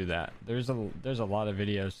to do that. There's a lot of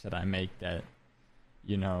videos that I make that,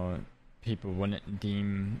 people wouldn't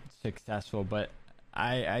deem successful, but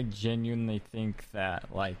I genuinely think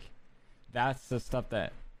that like that's the stuff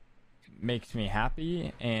that makes me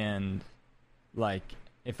happy, and like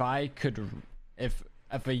if I could, if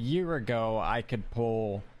a year ago I could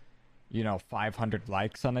pull, 500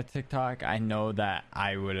 likes on a TikTok, I know that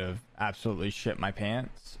I would have absolutely shit my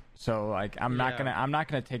pants. So like I'm not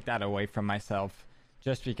gonna take that away from myself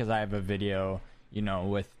just because I have a video,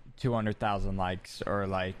 with 200,000 likes, or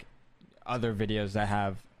like other videos that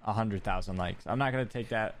have 100,000 likes. I'm not gonna take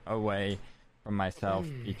that away from myself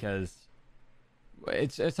because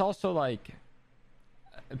it's also like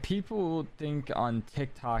people think on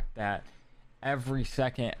TikTok that every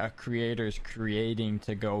second a creator's creating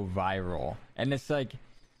to go viral, and it's like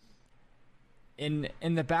in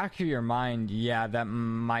the back of your mind, yeah, that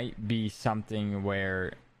might be something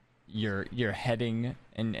where you're heading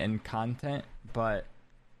in content, but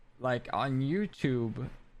like on YouTube,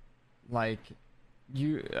 like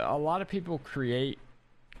a lot of people create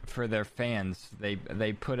for their fans.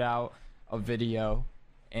 They put out a video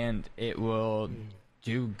and it will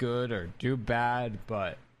do good or do bad,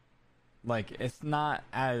 but like it's not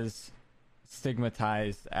as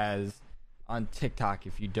stigmatized as on TikTok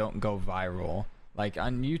if you don't go viral. Like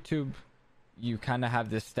on YouTube, you kind of have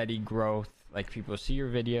this steady growth. Like people see your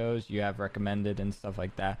videos, you have recommended and stuff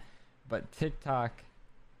like that. But TikTok,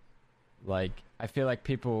 like I feel like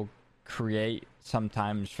people create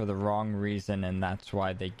sometimes for the wrong reason, and that's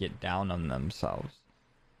why they get down on themselves.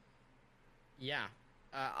 Yeah,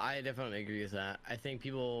 I definitely agree with that. I think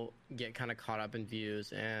people get kind of caught up in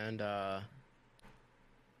views, and they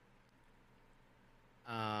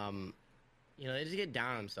just get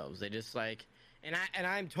down on themselves. They just like, and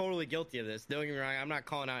I'm totally guilty of this. Don't get me wrong. I'm not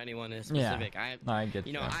calling out anyone in specific. Yeah, I get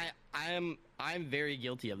that. I'm very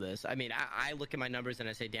guilty of this. I mean, I look at my numbers and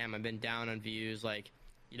I say, damn, I've been down on views. Like,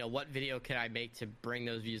 what video could I make to bring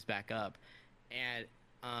those views back up? And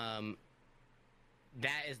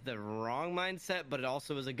that is the wrong mindset, but it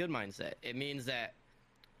also is a good mindset. It means that,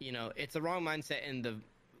 it's a wrong mindset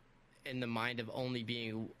in the mind of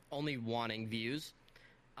only wanting views.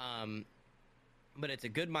 But it's a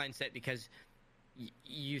good mindset because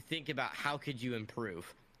you think about how could you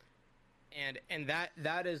improve. And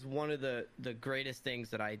that is one of the greatest things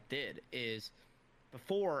that I did. Is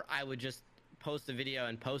before I would just post a video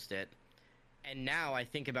and post it, and now I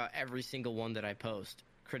think about every single one that I post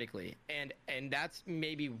critically, and that's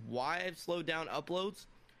maybe why I've slowed down uploads.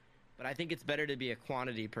 But I think it's better to be a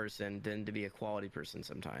quantity person than to be a quality person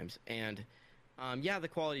sometimes. And the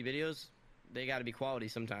quality videos, they got to be quality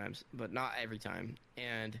sometimes, but not every time.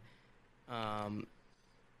 And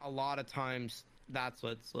a lot of times that's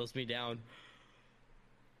what slows me down.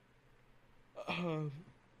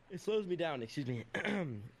 It slows me down, excuse me.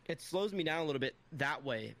 It slows me down a little bit that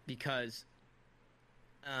way because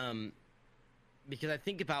I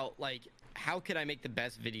think about, like, how could I make the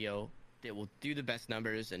best video that will do the best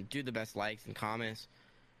numbers and do the best likes and comments?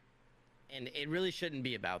 And it really shouldn't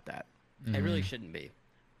be about that. Mm-hmm. It really shouldn't be.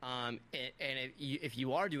 And if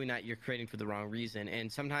you are doing that, you're creating for the wrong reason.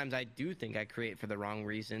 And sometimes I do think I create for the wrong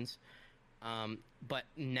reasons. But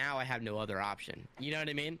now I have no other option. You know what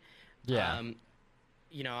I mean? Yeah.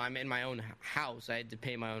 I'm in my own house. I had to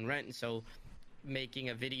pay my own rent. And so making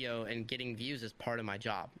a video and getting views is part of my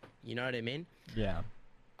job. You know what I mean? Yeah.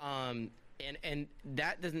 And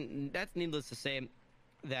that's needless to say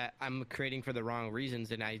that I'm creating for the wrong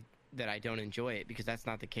reasons and that I don't enjoy it, because that's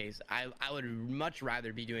not the case. I would much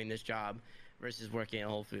rather be doing this job versus working at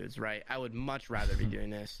Whole Foods, right? I would much rather be doing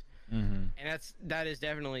this. Mm-hmm. And that is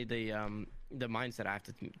definitely the mindset I have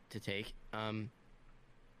to take.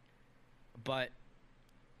 But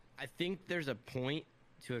I think there's a point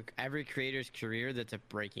to every creator's career that's a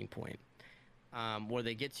breaking point, where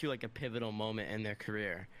they get to like a pivotal moment in their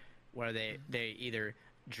career where they either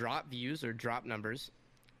drop views or drop numbers,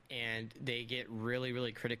 and they get really,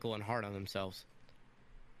 really critical and hard on themselves.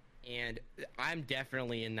 And I'm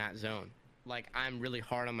definitely in that zone. Like, I'm really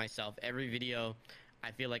hard on myself. Every video,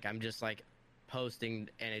 I feel like I'm just like posting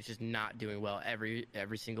and it's just not doing well, every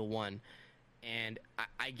single one. And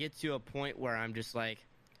I get to a point where I'm just like,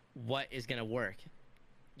 what is going to work?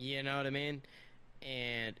 You know what I mean?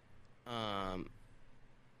 And, and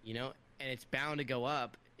it's bound to go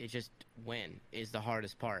up. It's just when is the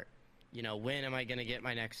hardest part. When am I going to get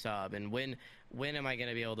my next sub? And when am I going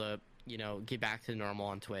to be able to, get back to normal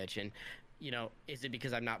on Twitch? And, is it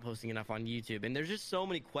because I'm not posting enough on YouTube? And there's just so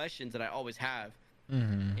many questions that I always have.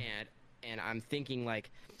 Mm-hmm. And I'm thinking, like,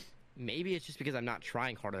 maybe it's just because I'm not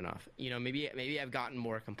trying hard enough. Maybe I've gotten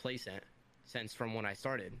more complacent since from when I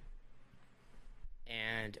started.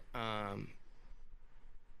 And I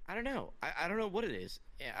don't know. I don't know what it is.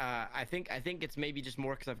 I think it's maybe just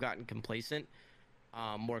more because I've gotten complacent,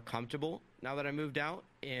 more comfortable now that I moved out,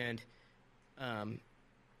 and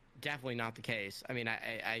definitely not the case. I mean,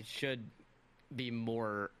 I should be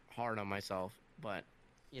more hard on myself, but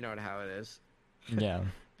you know how it is. Yeah.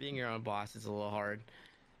 Being your own boss is a little hard.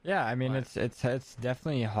 Yeah, I mean, But it's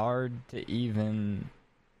definitely hard to even,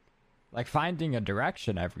 like, finding a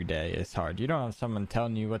direction every day is hard. You don't have someone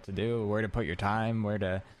telling you what to do, where to put your time, where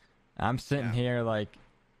to. I'm sitting Yeah. here like,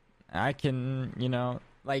 I can,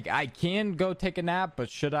 like, I can go take a nap, but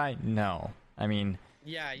should I? No. I mean,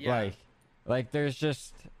 yeah, yeah, like there's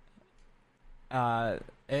just,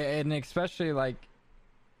 and especially like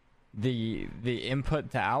the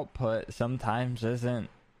input to output sometimes isn't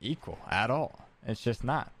equal at all. It's just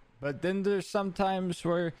not. But then there's sometimes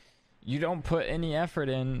where you don't put any effort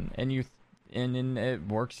in, and then it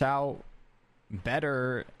works out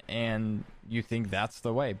better, and you think that's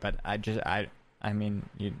the way. But I mean,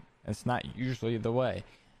 it's not usually the way.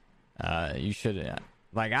 You should,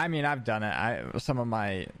 like, I mean, I've done it. Some of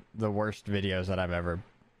the worst videos that I've ever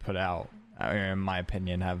put out, in my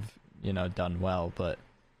opinion, have done well, but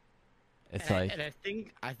it's and I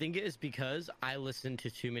think it is because I listen to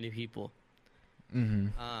too many people.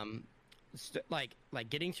 Like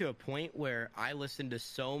getting to a point where I listen to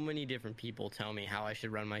so many different people tell me how I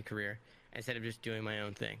should run my career instead of just doing my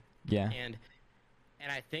own thing. Yeah. And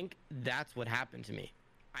I think that's what happened to me.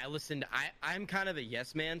 I'm kind of a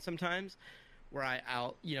yes man sometimes, where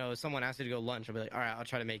I'll someone asks me to go lunch, I'll be like, all right, I'll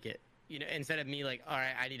try to make it. Instead of me like, all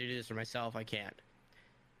right, I need to do this for myself, I can't.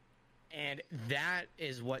 And that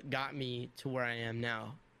is what got me to where I am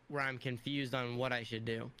now, where I'm confused on what I should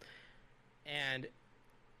do. And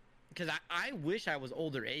because I wish I was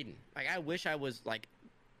older Aiden. Like, I wish I was, like,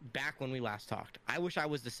 back when we last talked. I wish I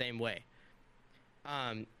was the same way.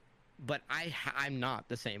 But I'm not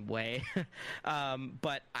the same way.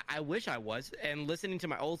 But I wish I was. And listening to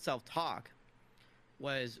my old self talk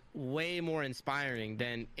was way more inspiring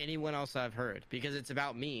than anyone else I've heard, because it's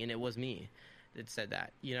about me, and it was me that said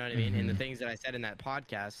that. You know what I mean? And the things that I said in that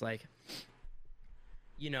podcast, like,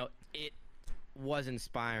 it was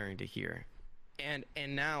inspiring to hear. And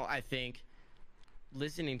now I think,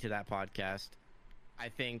 listening to that podcast, I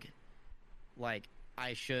think, like,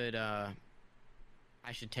 I should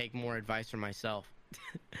take more advice from myself.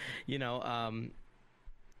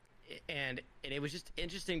 And it was just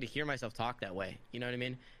interesting to hear myself talk that way. You know what I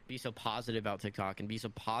mean? Be so positive about TikTok and be so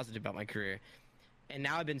positive about my career. And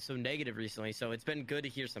now I've been so negative recently, so it's been good to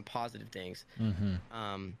hear some positive things.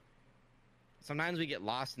 Sometimes we get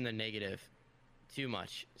lost in the negative too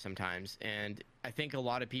much sometimes, and I think a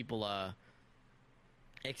lot of people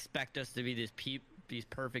expect us to be these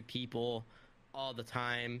perfect people all the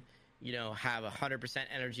time, have 100%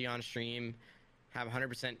 energy on stream, have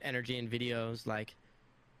 100% energy in videos, like,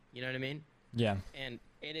 you know what I mean? Yeah. And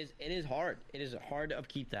it is hard. It is hard to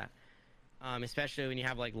upkeep that. Especially when you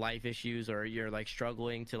have, like, life issues, or you're, like,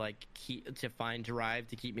 struggling to, like, find drive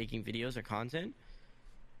to keep making videos or content.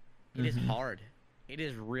 It is hard. It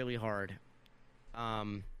is really hard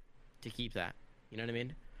to keep that. You know what I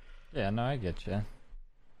mean? Yeah, no, I get you.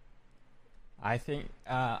 I think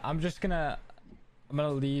I'm gonna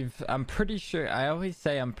leave. I'm pretty sure. I always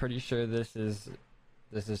say I'm pretty sure this is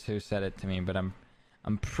who said it to me, but I'm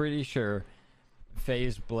pretty sure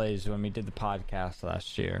FaZe Blaze, when we did the podcast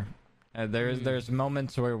last year. There's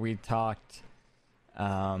moments where we talked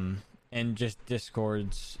in just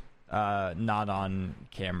Discords, not on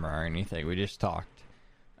camera or anything. We just talked.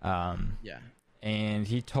 Yeah. And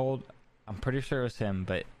he told, I'm pretty sure it was him,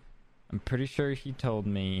 but I'm pretty sure he told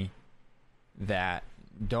me that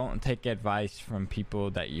don't take advice from people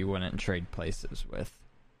that you wouldn't trade places with.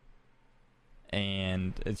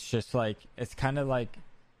 And it's just like, it's kind of like,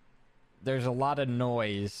 there's a lot of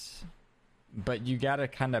noise, but you gotta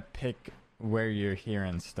kind of pick where you're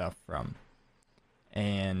hearing stuff from.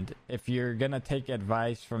 And if you're gonna take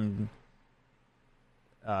advice from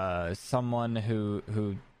someone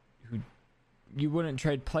who you wouldn't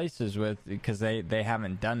trade places with because they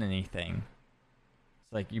haven't done anything,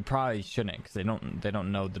 it's like you probably shouldn't, because they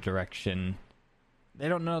don't know the direction. They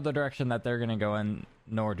don't know the direction that they're gonna go in,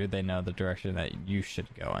 nor do they know the direction that you should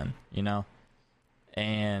go in.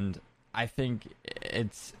 And I think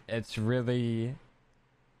it's really,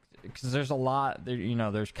 because there's a lot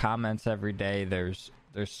there, there's comments every day, there's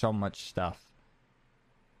so much stuff,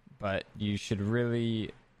 but you should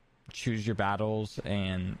really choose your battles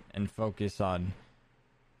and focus on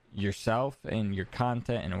yourself and your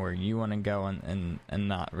content and where you want to go, and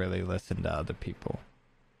not really listen to other people.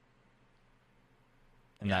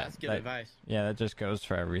 And that's good advice. Yeah, that just goes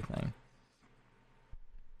for everything.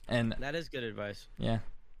 And that is good advice. Yeah.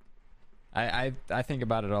 I think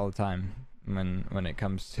about it all the time when it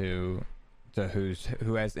comes to to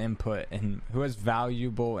who has input and who has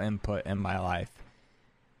valuable input in my life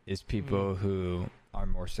is people who are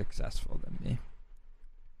more successful than me.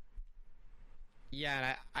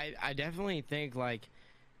 Yeah, and I definitely think, like,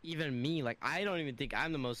 even me, like, I don't even think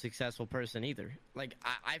I'm the most successful person either. Like,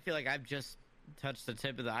 I feel like I've just touched the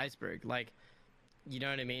tip of the iceberg. Like, you know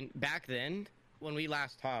what I mean? Back then, when we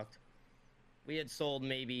last talked, we had sold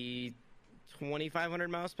maybe 2,500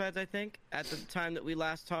 mouse pads, I think, at the time that we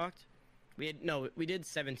last talked. We did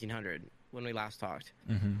 1,700 when we last talked.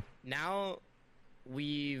 Mm-hmm. Now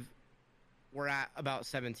we're at about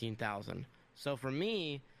 17,000. So for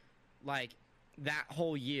me, like, that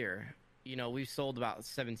whole year, you know, we've sold about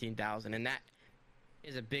 17,000, and that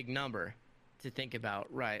is a big number to think about,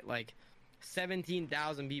 right? Like,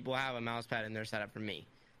 17,000 people have a mouse pad in their setup from me.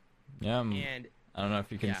 Yeah, and I don't know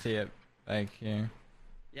if you can see it back here.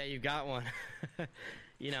 Yeah, you've got one.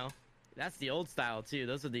 You know, that's the old style too.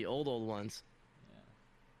 Those are the old ones. Yeah.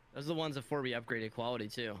 Those are the ones before we upgraded quality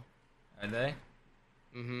too. Are they?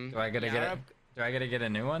 Mm-hmm. Do I gotta get a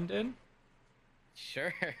new one, dude?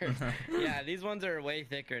 Sure. Yeah, these ones are way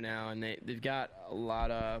thicker now, and they've got a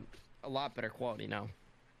lot better quality now.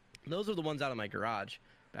 Those are the ones out of my garage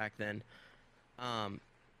back then. I'm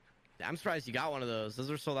surprised you got one of those. Those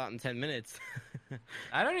were sold out in 10 minutes.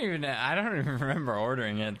 I don't even remember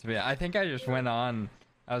ordering it, to be. I think I just went on.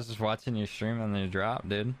 I was just watching you stream and they drop,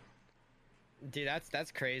 dude. Dude,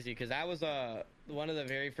 that's crazy, because that was one of the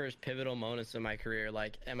very first pivotal moments in my career.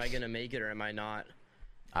 Like, am I gonna make it or am I not?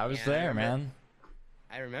 I was there, man.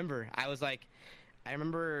 I remember.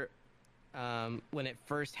 When it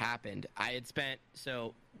first happened, I had spent,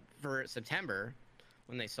 so for September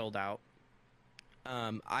when they sold out,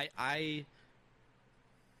 I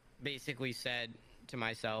basically said to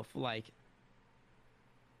myself, like,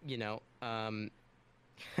 you know, well,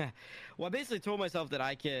 I basically told myself that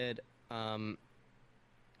I could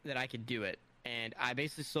do it, and I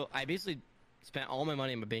basically spent all my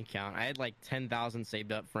money in my bank account. I had like 10,000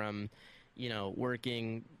 saved up from, you know,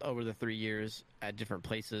 working over the 3 years at different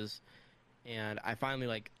places, and I finally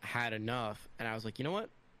like had enough, and I was like, you know what?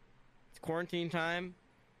 It's quarantine time.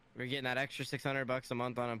 We're getting that extra $600 a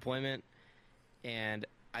month on unemployment, and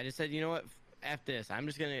I just said, you know what? F this. I'm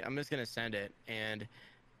just gonna send it, and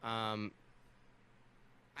I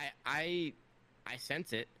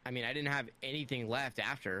sent it. I mean, I didn't have anything left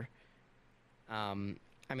after. I mean,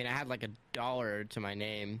 I had like $1 to my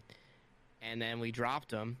name, and then we dropped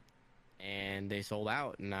them, and they sold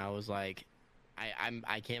out, and I was like,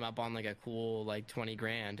 I came up on like a cool like 20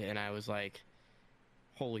 grand, and I was like,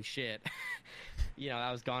 holy shit. You know,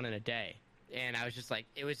 I was gone in a day, and I was just like,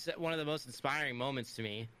 it was one of the most inspiring moments to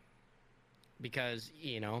me, because,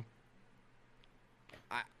 you know,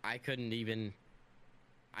 I couldn't even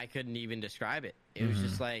describe it. It was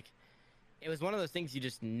just like, it was one of those things you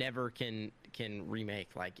just never can remake.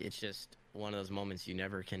 Like, it's just one of those moments you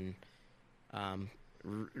never can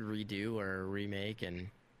redo or remake and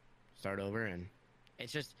start over, and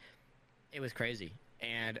it was crazy.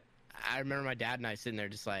 And I remember my dad and I sitting there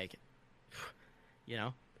just like, you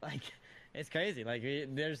know, like, it's crazy. Like,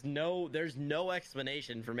 there's no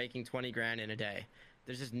explanation for making 20 grand in a day.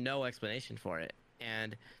 There's just no explanation for it.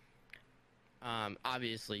 And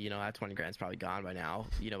obviously, you know, that 20 grand's probably gone by now,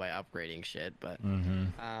 you know, by upgrading shit. But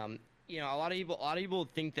you know, a lot of people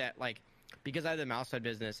think that, like, because I have the mousepad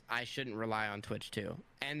business, I shouldn't rely on Twitch too.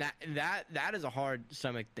 And that is a hard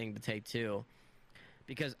stomach thing to take too,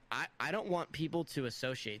 because I don't want people to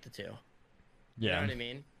associate the two. Yeah. You know what I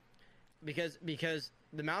mean? Because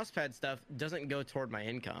the mousepad stuff doesn't go toward my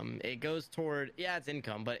income. It goes toward, it's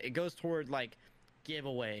income, but it goes toward like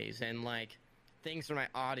giveaways and like things for my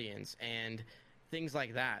audience and things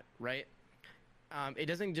like that, right? It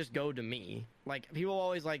doesn't just go to me. Like, people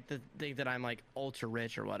always like to think that I'm like ultra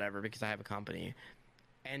rich or whatever because I have a company,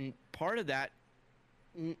 and part of that's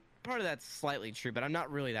slightly true, but I'm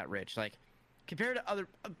not really that rich. Like, compared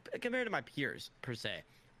to my peers per se,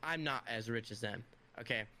 I'm not as rich as them.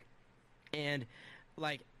 Okay, and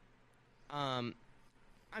like, I'm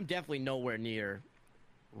definitely nowhere near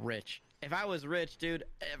rich. If I was rich, dude,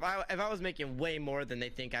 if I was making way more than they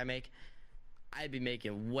think I make, I'd be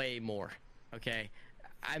making way more. Okay,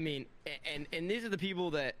 I mean, and these are the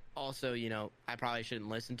people that also, you know, I probably shouldn't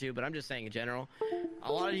listen to, but I'm just saying in general,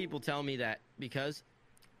 a lot of people tell me that because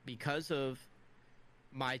of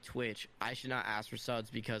my Twitch, I should not ask for subs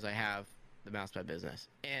because I have the mousepad business,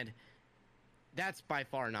 and that's by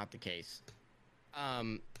far not the case.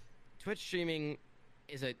 Twitch streaming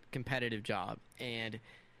is a competitive job, and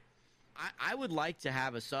I would like to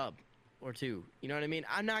have a sub or two. You know what I mean?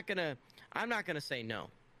 I'm not gonna say no.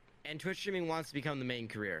 and Twitch streaming wants to become the main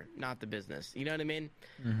career, not the business. You know what I mean?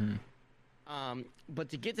 But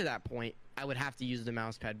to get to that point, I would have to use the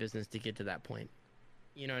mousepad business to get to that point.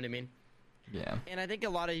 You know what I mean? Yeah. And I think a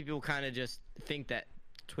lot of people kind of just think that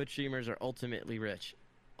Twitch streamers are ultimately rich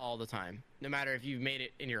all the time. No matter if you've made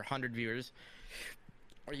it in your 100 viewers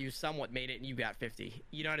or you somewhat made it and you got 50.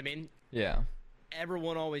 You know what I mean? Yeah.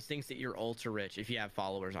 Everyone always thinks that you're ultra rich if you have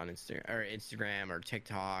followers on Instagram or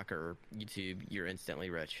TikTok or YouTube. You're instantly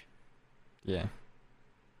rich. Yeah.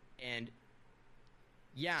 And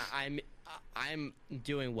yeah, I'm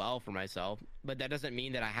doing well for myself, but that doesn't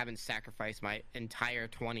mean that I haven't sacrificed my entire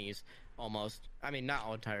 20s almost. I mean, not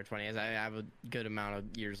all entire 20s. I have a good amount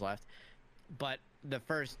of years left. But the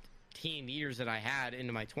first teen years that I had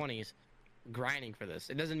into my 20s grinding for this.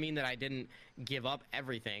 It doesn't mean that I didn't give up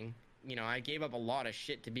everything. You know, I gave up a lot of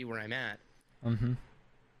shit to be where I'm at. And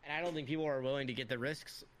I don't think people are willing to get the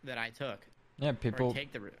risks that I took. Yeah, people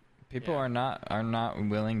take the people are not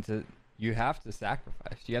willing to. You have to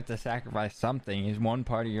sacrifice. You have to sacrifice something. Is one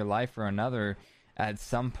part of your life or another. At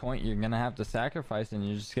some point, you're gonna have to sacrifice, and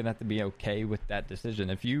you're just gonna have to be okay with that decision.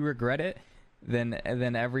 If you regret it, then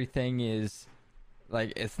everything is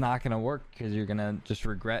like it's not gonna work because you're gonna just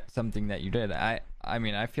regret something that you did. I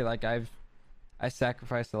mean, I feel like I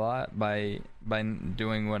sacrificed a lot by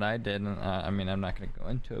doing what I did. I mean, I'm not gonna go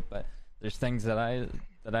into it, but there's things that I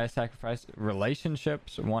sacrificed.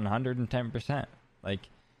 Relationships, 110%.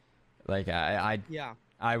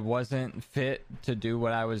 I wasn't fit to do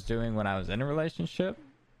what I was doing when I was in a relationship,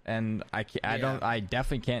 and I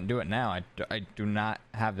definitely can't do it now. I do not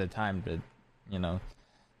have the time to,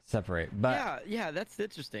 separate. But yeah, that's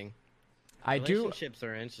interesting. Relationships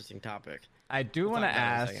are an interesting topic. I do want to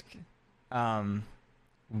ask,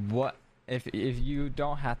 what if you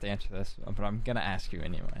don't have to answer this, but I'm gonna ask you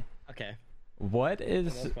anyway. Okay. What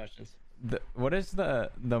is those questions? What is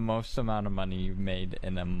the most amount of money you've made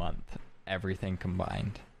in a month? Everything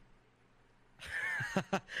combined.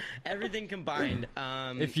 Everything combined.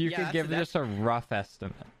 If you could give just a rough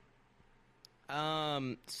estimate.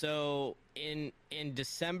 So in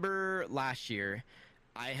December last year,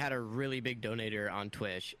 I had a really big donator on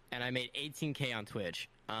Twitch, and I made 18K on Twitch.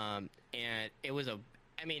 And it was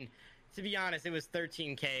to be honest, it was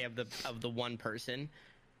 13K of the one person,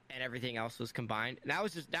 and everything else was combined. And that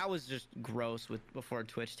was just gross before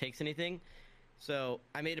Twitch takes anything. So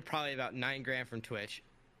I made probably about $9,000 from Twitch.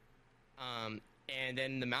 And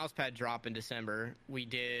then the mousepad drop in December, we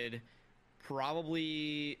did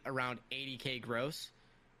probably around 80K gross.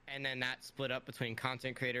 And then that split up between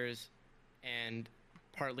content creators and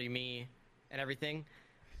partly me and everything.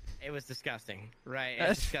 It was disgusting, right?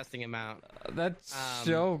 It's a disgusting amount. That's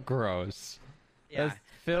so gross. Yeah. That's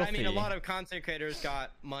filthy. But, I mean, a lot of content creators got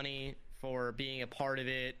money for being a part of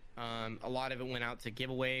it. A lot of it went out to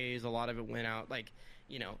giveaways. A lot of it went out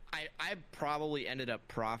I probably ended up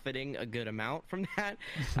profiting a good amount from that.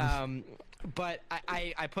 But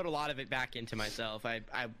I put a lot of it back into myself. I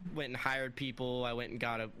went and hired people. I went and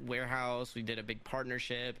got a warehouse. We did a big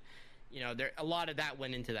partnership. A lot of that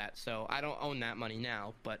went into that. So I don't own that money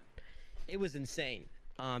now, but it was insane.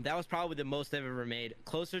 That was probably the most I've ever made,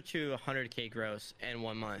 closer to 100K gross in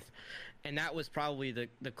 1 month. And that was probably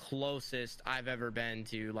the closest I've ever been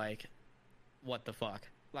to, like, what the fuck?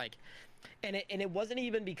 Like, and it wasn't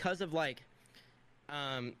even because of, like,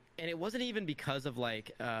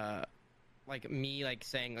 me, like,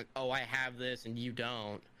 saying, like, oh, I have this and you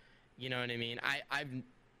don't. You know what I mean?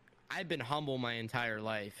 I've been humble my entire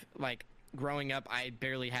life. Like, growing up, I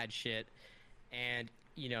barely had shit. And,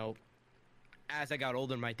 as I got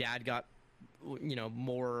older, my dad got,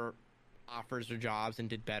 more offers or jobs and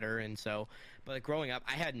did better. And so, but like, growing up,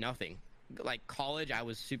 I had nothing. Like, college, I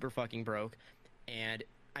was super fucking broke. And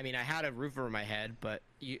I mean, I had a roof over my head, but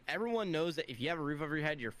everyone knows that if you have a roof over your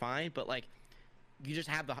head, you're fine. But like, you just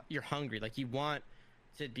you're hungry. Like, you want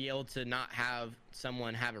to be able to not have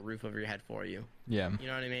someone have a roof over your head for you. Yeah. You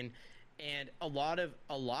know what I mean? And a lot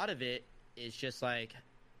of it is just like,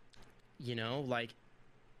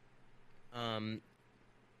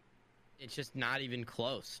 it's just not even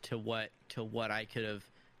close to what I could have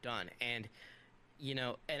done. And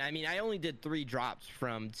and I mean, I only did 3 drops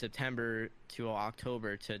from September to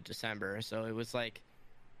October to December, so it was like,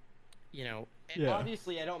 and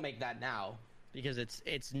obviously I don't make that now because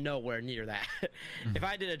it's nowhere near that. If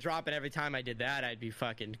I did a drop and every time I did that, I'd be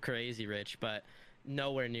fucking crazy rich, but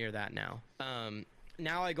nowhere near that now.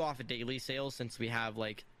 Now I go off of daily sales since we have,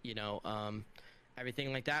 like,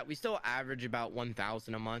 everything like that. We still average about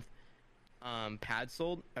 1,000 a month pads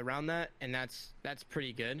sold, around that, and that's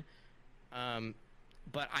pretty good.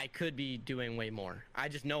 but I could be doing way more. I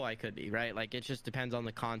just know I could be, right? Like, it just depends on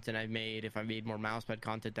the content I've made. If I made more mousepad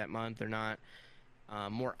content that month or not.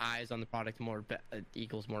 More eyes on the product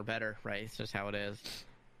equals more better, right? It's just how it is.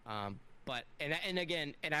 But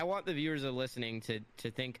again, I want the viewers that are listening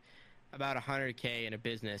to think about 100K in a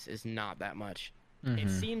business is not that much. It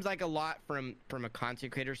seems like a lot from a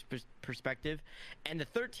content creator's perspective, and the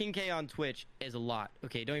 13K on Twitch is a lot.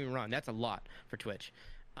 Okay, don't get me wrong, that's a lot for Twitch.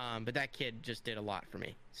 But that kid just did a lot for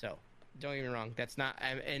me. So don't get me wrong, that's not.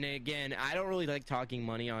 And again, I don't really like talking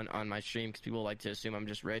money on my stream because people like to assume I'm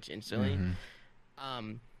just rich instantly.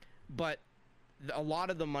 But a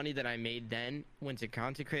lot of the money that I made then went to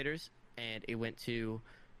content creators, and it went to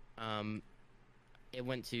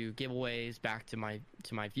giveaways back to my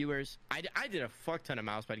viewers. I did a fuck ton of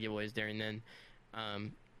mousepad giveaways during then.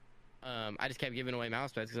 I just kept giving away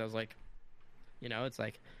mousepads because I was like, it's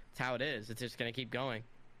like, it's how it is. It's just gonna keep going.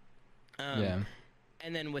 And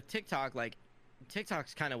then with TikTok, like,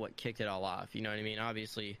 TikTok's kind of what kicked it all off. You know what I mean?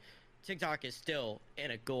 Obviously, TikTok is still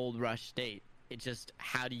in a gold rush state. It's just,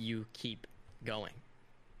 how do you keep going?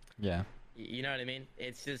 Yeah. You know what I mean?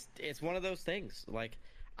 It's one of those things. Like,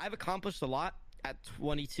 I've accomplished a lot at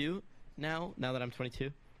 22 now that I'm 22.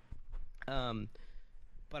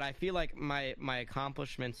 But I feel like my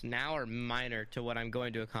accomplishments now are minor to what I'm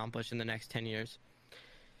going to accomplish in the next 10 years.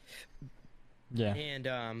 Yeah.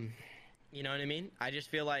 And you know what I mean? I just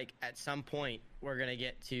feel like at some point we're going to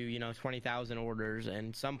get to, 20,000 orders,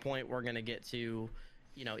 and some point we're going to get to,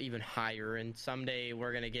 even higher, and someday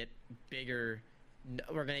we're going to get bigger.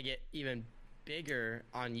 We're going to get even bigger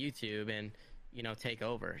on YouTube and, take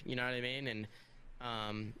over. You know what I mean? And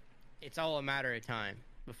it's all a matter of time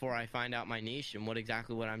before I find out my niche and what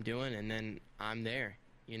I'm doing, and then I'm there.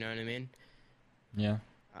 You know what I mean? Yeah.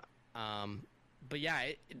 But yeah,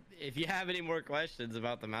 if you have any more questions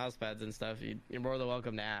about the mousepads and stuff, you're more than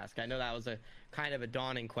welcome to ask. I know that was a kind of a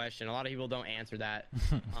daunting question. A lot of people don't answer that.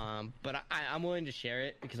 But I'm willing to share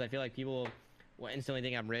it because I feel like people will instantly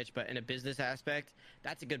think I'm rich. But in a business aspect,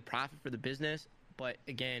 that's a good profit for the business. But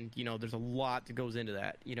again, there's a lot that goes into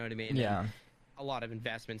that. You know what I mean? Yeah. And a lot of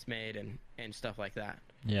investments made and stuff like that.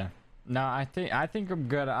 Yeah. No, I think I'm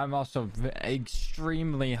good. I'm also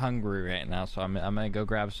extremely hungry right now, so I'm gonna go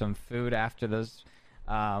grab some food after this.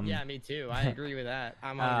 Yeah, me too. I agree with that.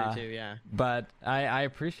 I'm hungry too. Yeah. But I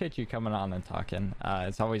appreciate you coming on and talking.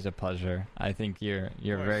 It's always a pleasure. I think you're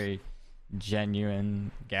a very genuine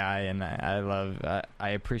guy, and I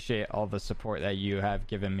appreciate all the support that you have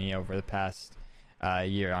given me over the past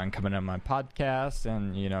year on coming on my podcast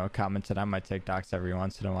and commenting on my TikToks every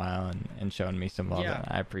once in a while and showing me some love. Yeah.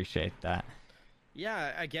 I appreciate that.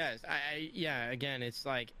 Yeah, I guess. Again, it's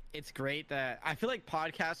like, it's great that I feel like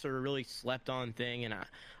podcasts are a really slept on thing, and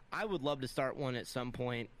I would love to start one at some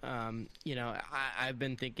point. I've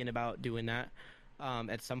been thinking about doing that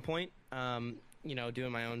at some point,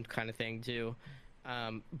 doing my own kind of thing too.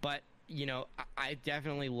 But I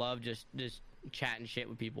definitely love just chatting shit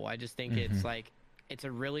with people. I just think it's like, it's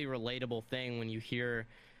a really relatable thing when you hear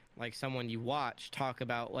like someone you watch talk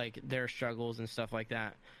about like their struggles and stuff like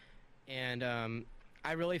that. And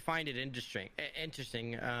I really find it interesting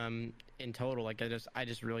in total. Like, I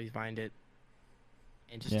just really find it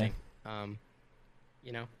interesting.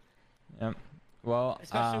 Yeah. Yep. Well,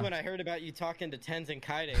 especially when I heard about you talking to Tenzin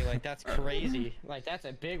Kaide, like, that's crazy. Like, that's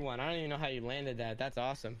a big one. I don't even know how you landed that. That's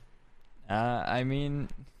awesome. I mean,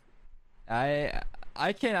 I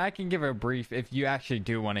can give a brief if you actually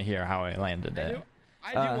do want to hear how I landed it.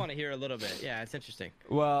 I do want to hear a little bit. Yeah, it's interesting.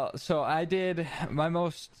 Well, so I did my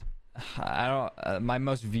most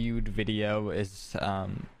viewed video is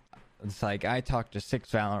it's like I talked to 6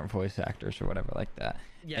 Valorant voice actors or whatever like that.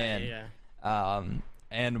 Yeah.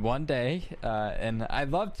 And one day, and I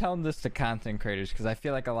love telling this to content creators because I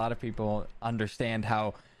feel like a lot of people understand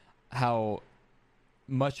how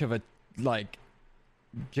much of a like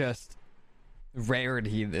just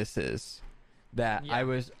rarity this is. That yeah.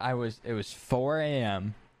 It was 4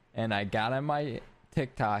 a.m. and I got on my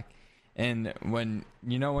TikTok, and when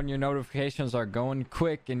your notifications are going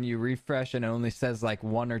quick and you refresh and it only says like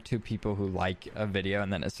 1 or 2 people who like a video,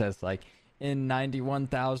 and then it says like in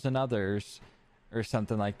 91,000 others or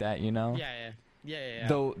something like that, Yeah.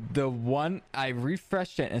 The one I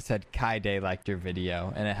refreshed it and it said Kaide liked your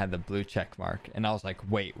video, and it had the blue check mark, and I was like,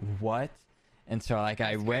 wait, what? And so like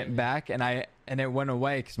I went back and it went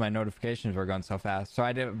away because my notifications were going so fast. So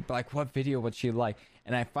I did like, what video would she like?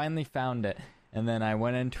 And I finally found it. And then I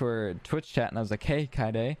went into her Twitch chat and I was like, hey,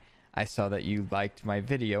 Kaide, I saw that you liked my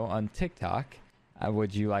video on TikTok.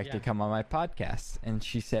 Would you like to come on my podcast? And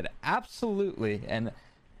she said, absolutely. And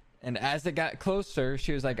And as it got closer,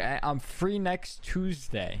 she was like, I'm free next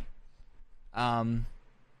Tuesday.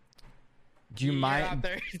 Do you You're mind? out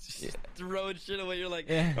there just throwing shit away. You're like,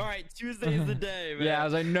 Yeah. all right, Tuesday's the day, man. Yeah, I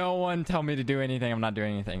was like, no one tell me to do anything. I'm not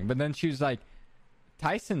doing anything. But then she was like,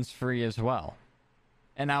 Tyson's free as well.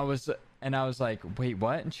 And I was like, wait,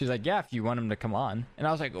 what? And she's like, yeah, if you want him to come on. And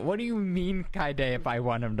I was like, what do you mean, Kaide, if I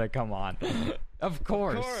want him to come on? Of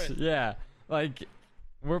course. Yeah. Like,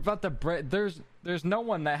 we're about to there's no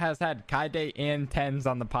one that has had Kaide and Tens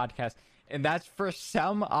on the podcast. And that's for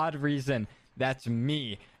some odd reason. That's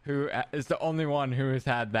me, who is the only one who has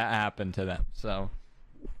had that happen to them. So,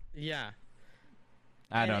 yeah.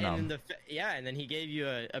 I don't know. And then he gave you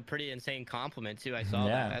a pretty insane compliment too. I saw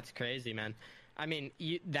that. That's crazy, man. I mean,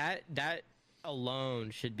 that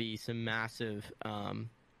alone should be some massive, some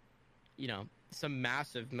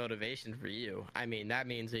massive motivation for you. I mean, that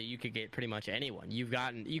means that you could get pretty much anyone. You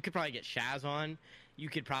could probably get Shaz on. You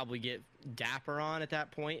could probably get Dapper on at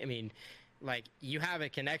that point. I mean, like, you have a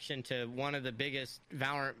connection to one of the biggest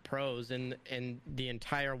Valorant pros in the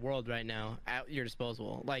entire world right now at your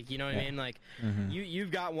disposal. Like, you know what I mean? Like, you've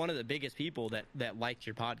got one of the biggest people that liked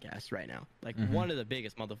your podcast right now. Like, one of the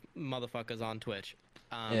biggest motherfuckers on Twitch.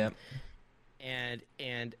 And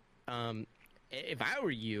if I were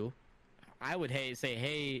you, I would say,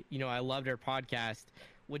 hey, I loved our podcast.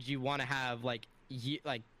 Would you want to have like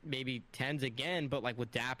maybe Tens again, but like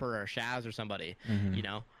with Dapper or Shaz or somebody,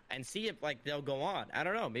 and see if like they'll go on. I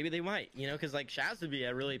don't know. Maybe they might, because like Shaz would be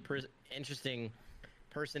a really interesting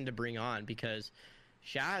person to bring on, because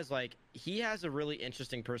Shaz, like, he has a really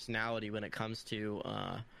interesting personality when it comes to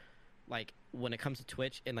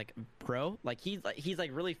Twitch and like pro. Like he's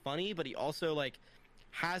like really funny, but he also like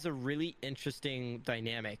has a really interesting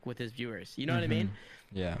dynamic with his viewers. You know what I mean?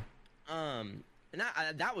 Yeah. And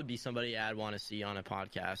that would be somebody I'd want to see on a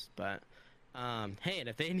podcast, but. Hey, and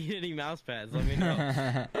if they need any mouse pads, let me know.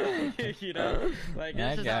 Like, it's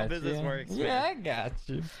just how business works. Man. Yeah, I got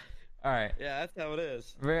you. All right. Yeah, that's how it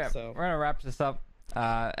is. We're gonna wrap this up.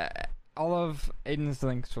 All of Aiden's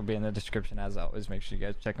links will be in the description as always. Make sure you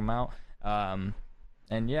guys check them out. And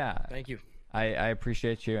yeah, thank you. I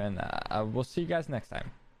appreciate you, and we'll see you guys next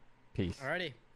time. Peace. Alrighty.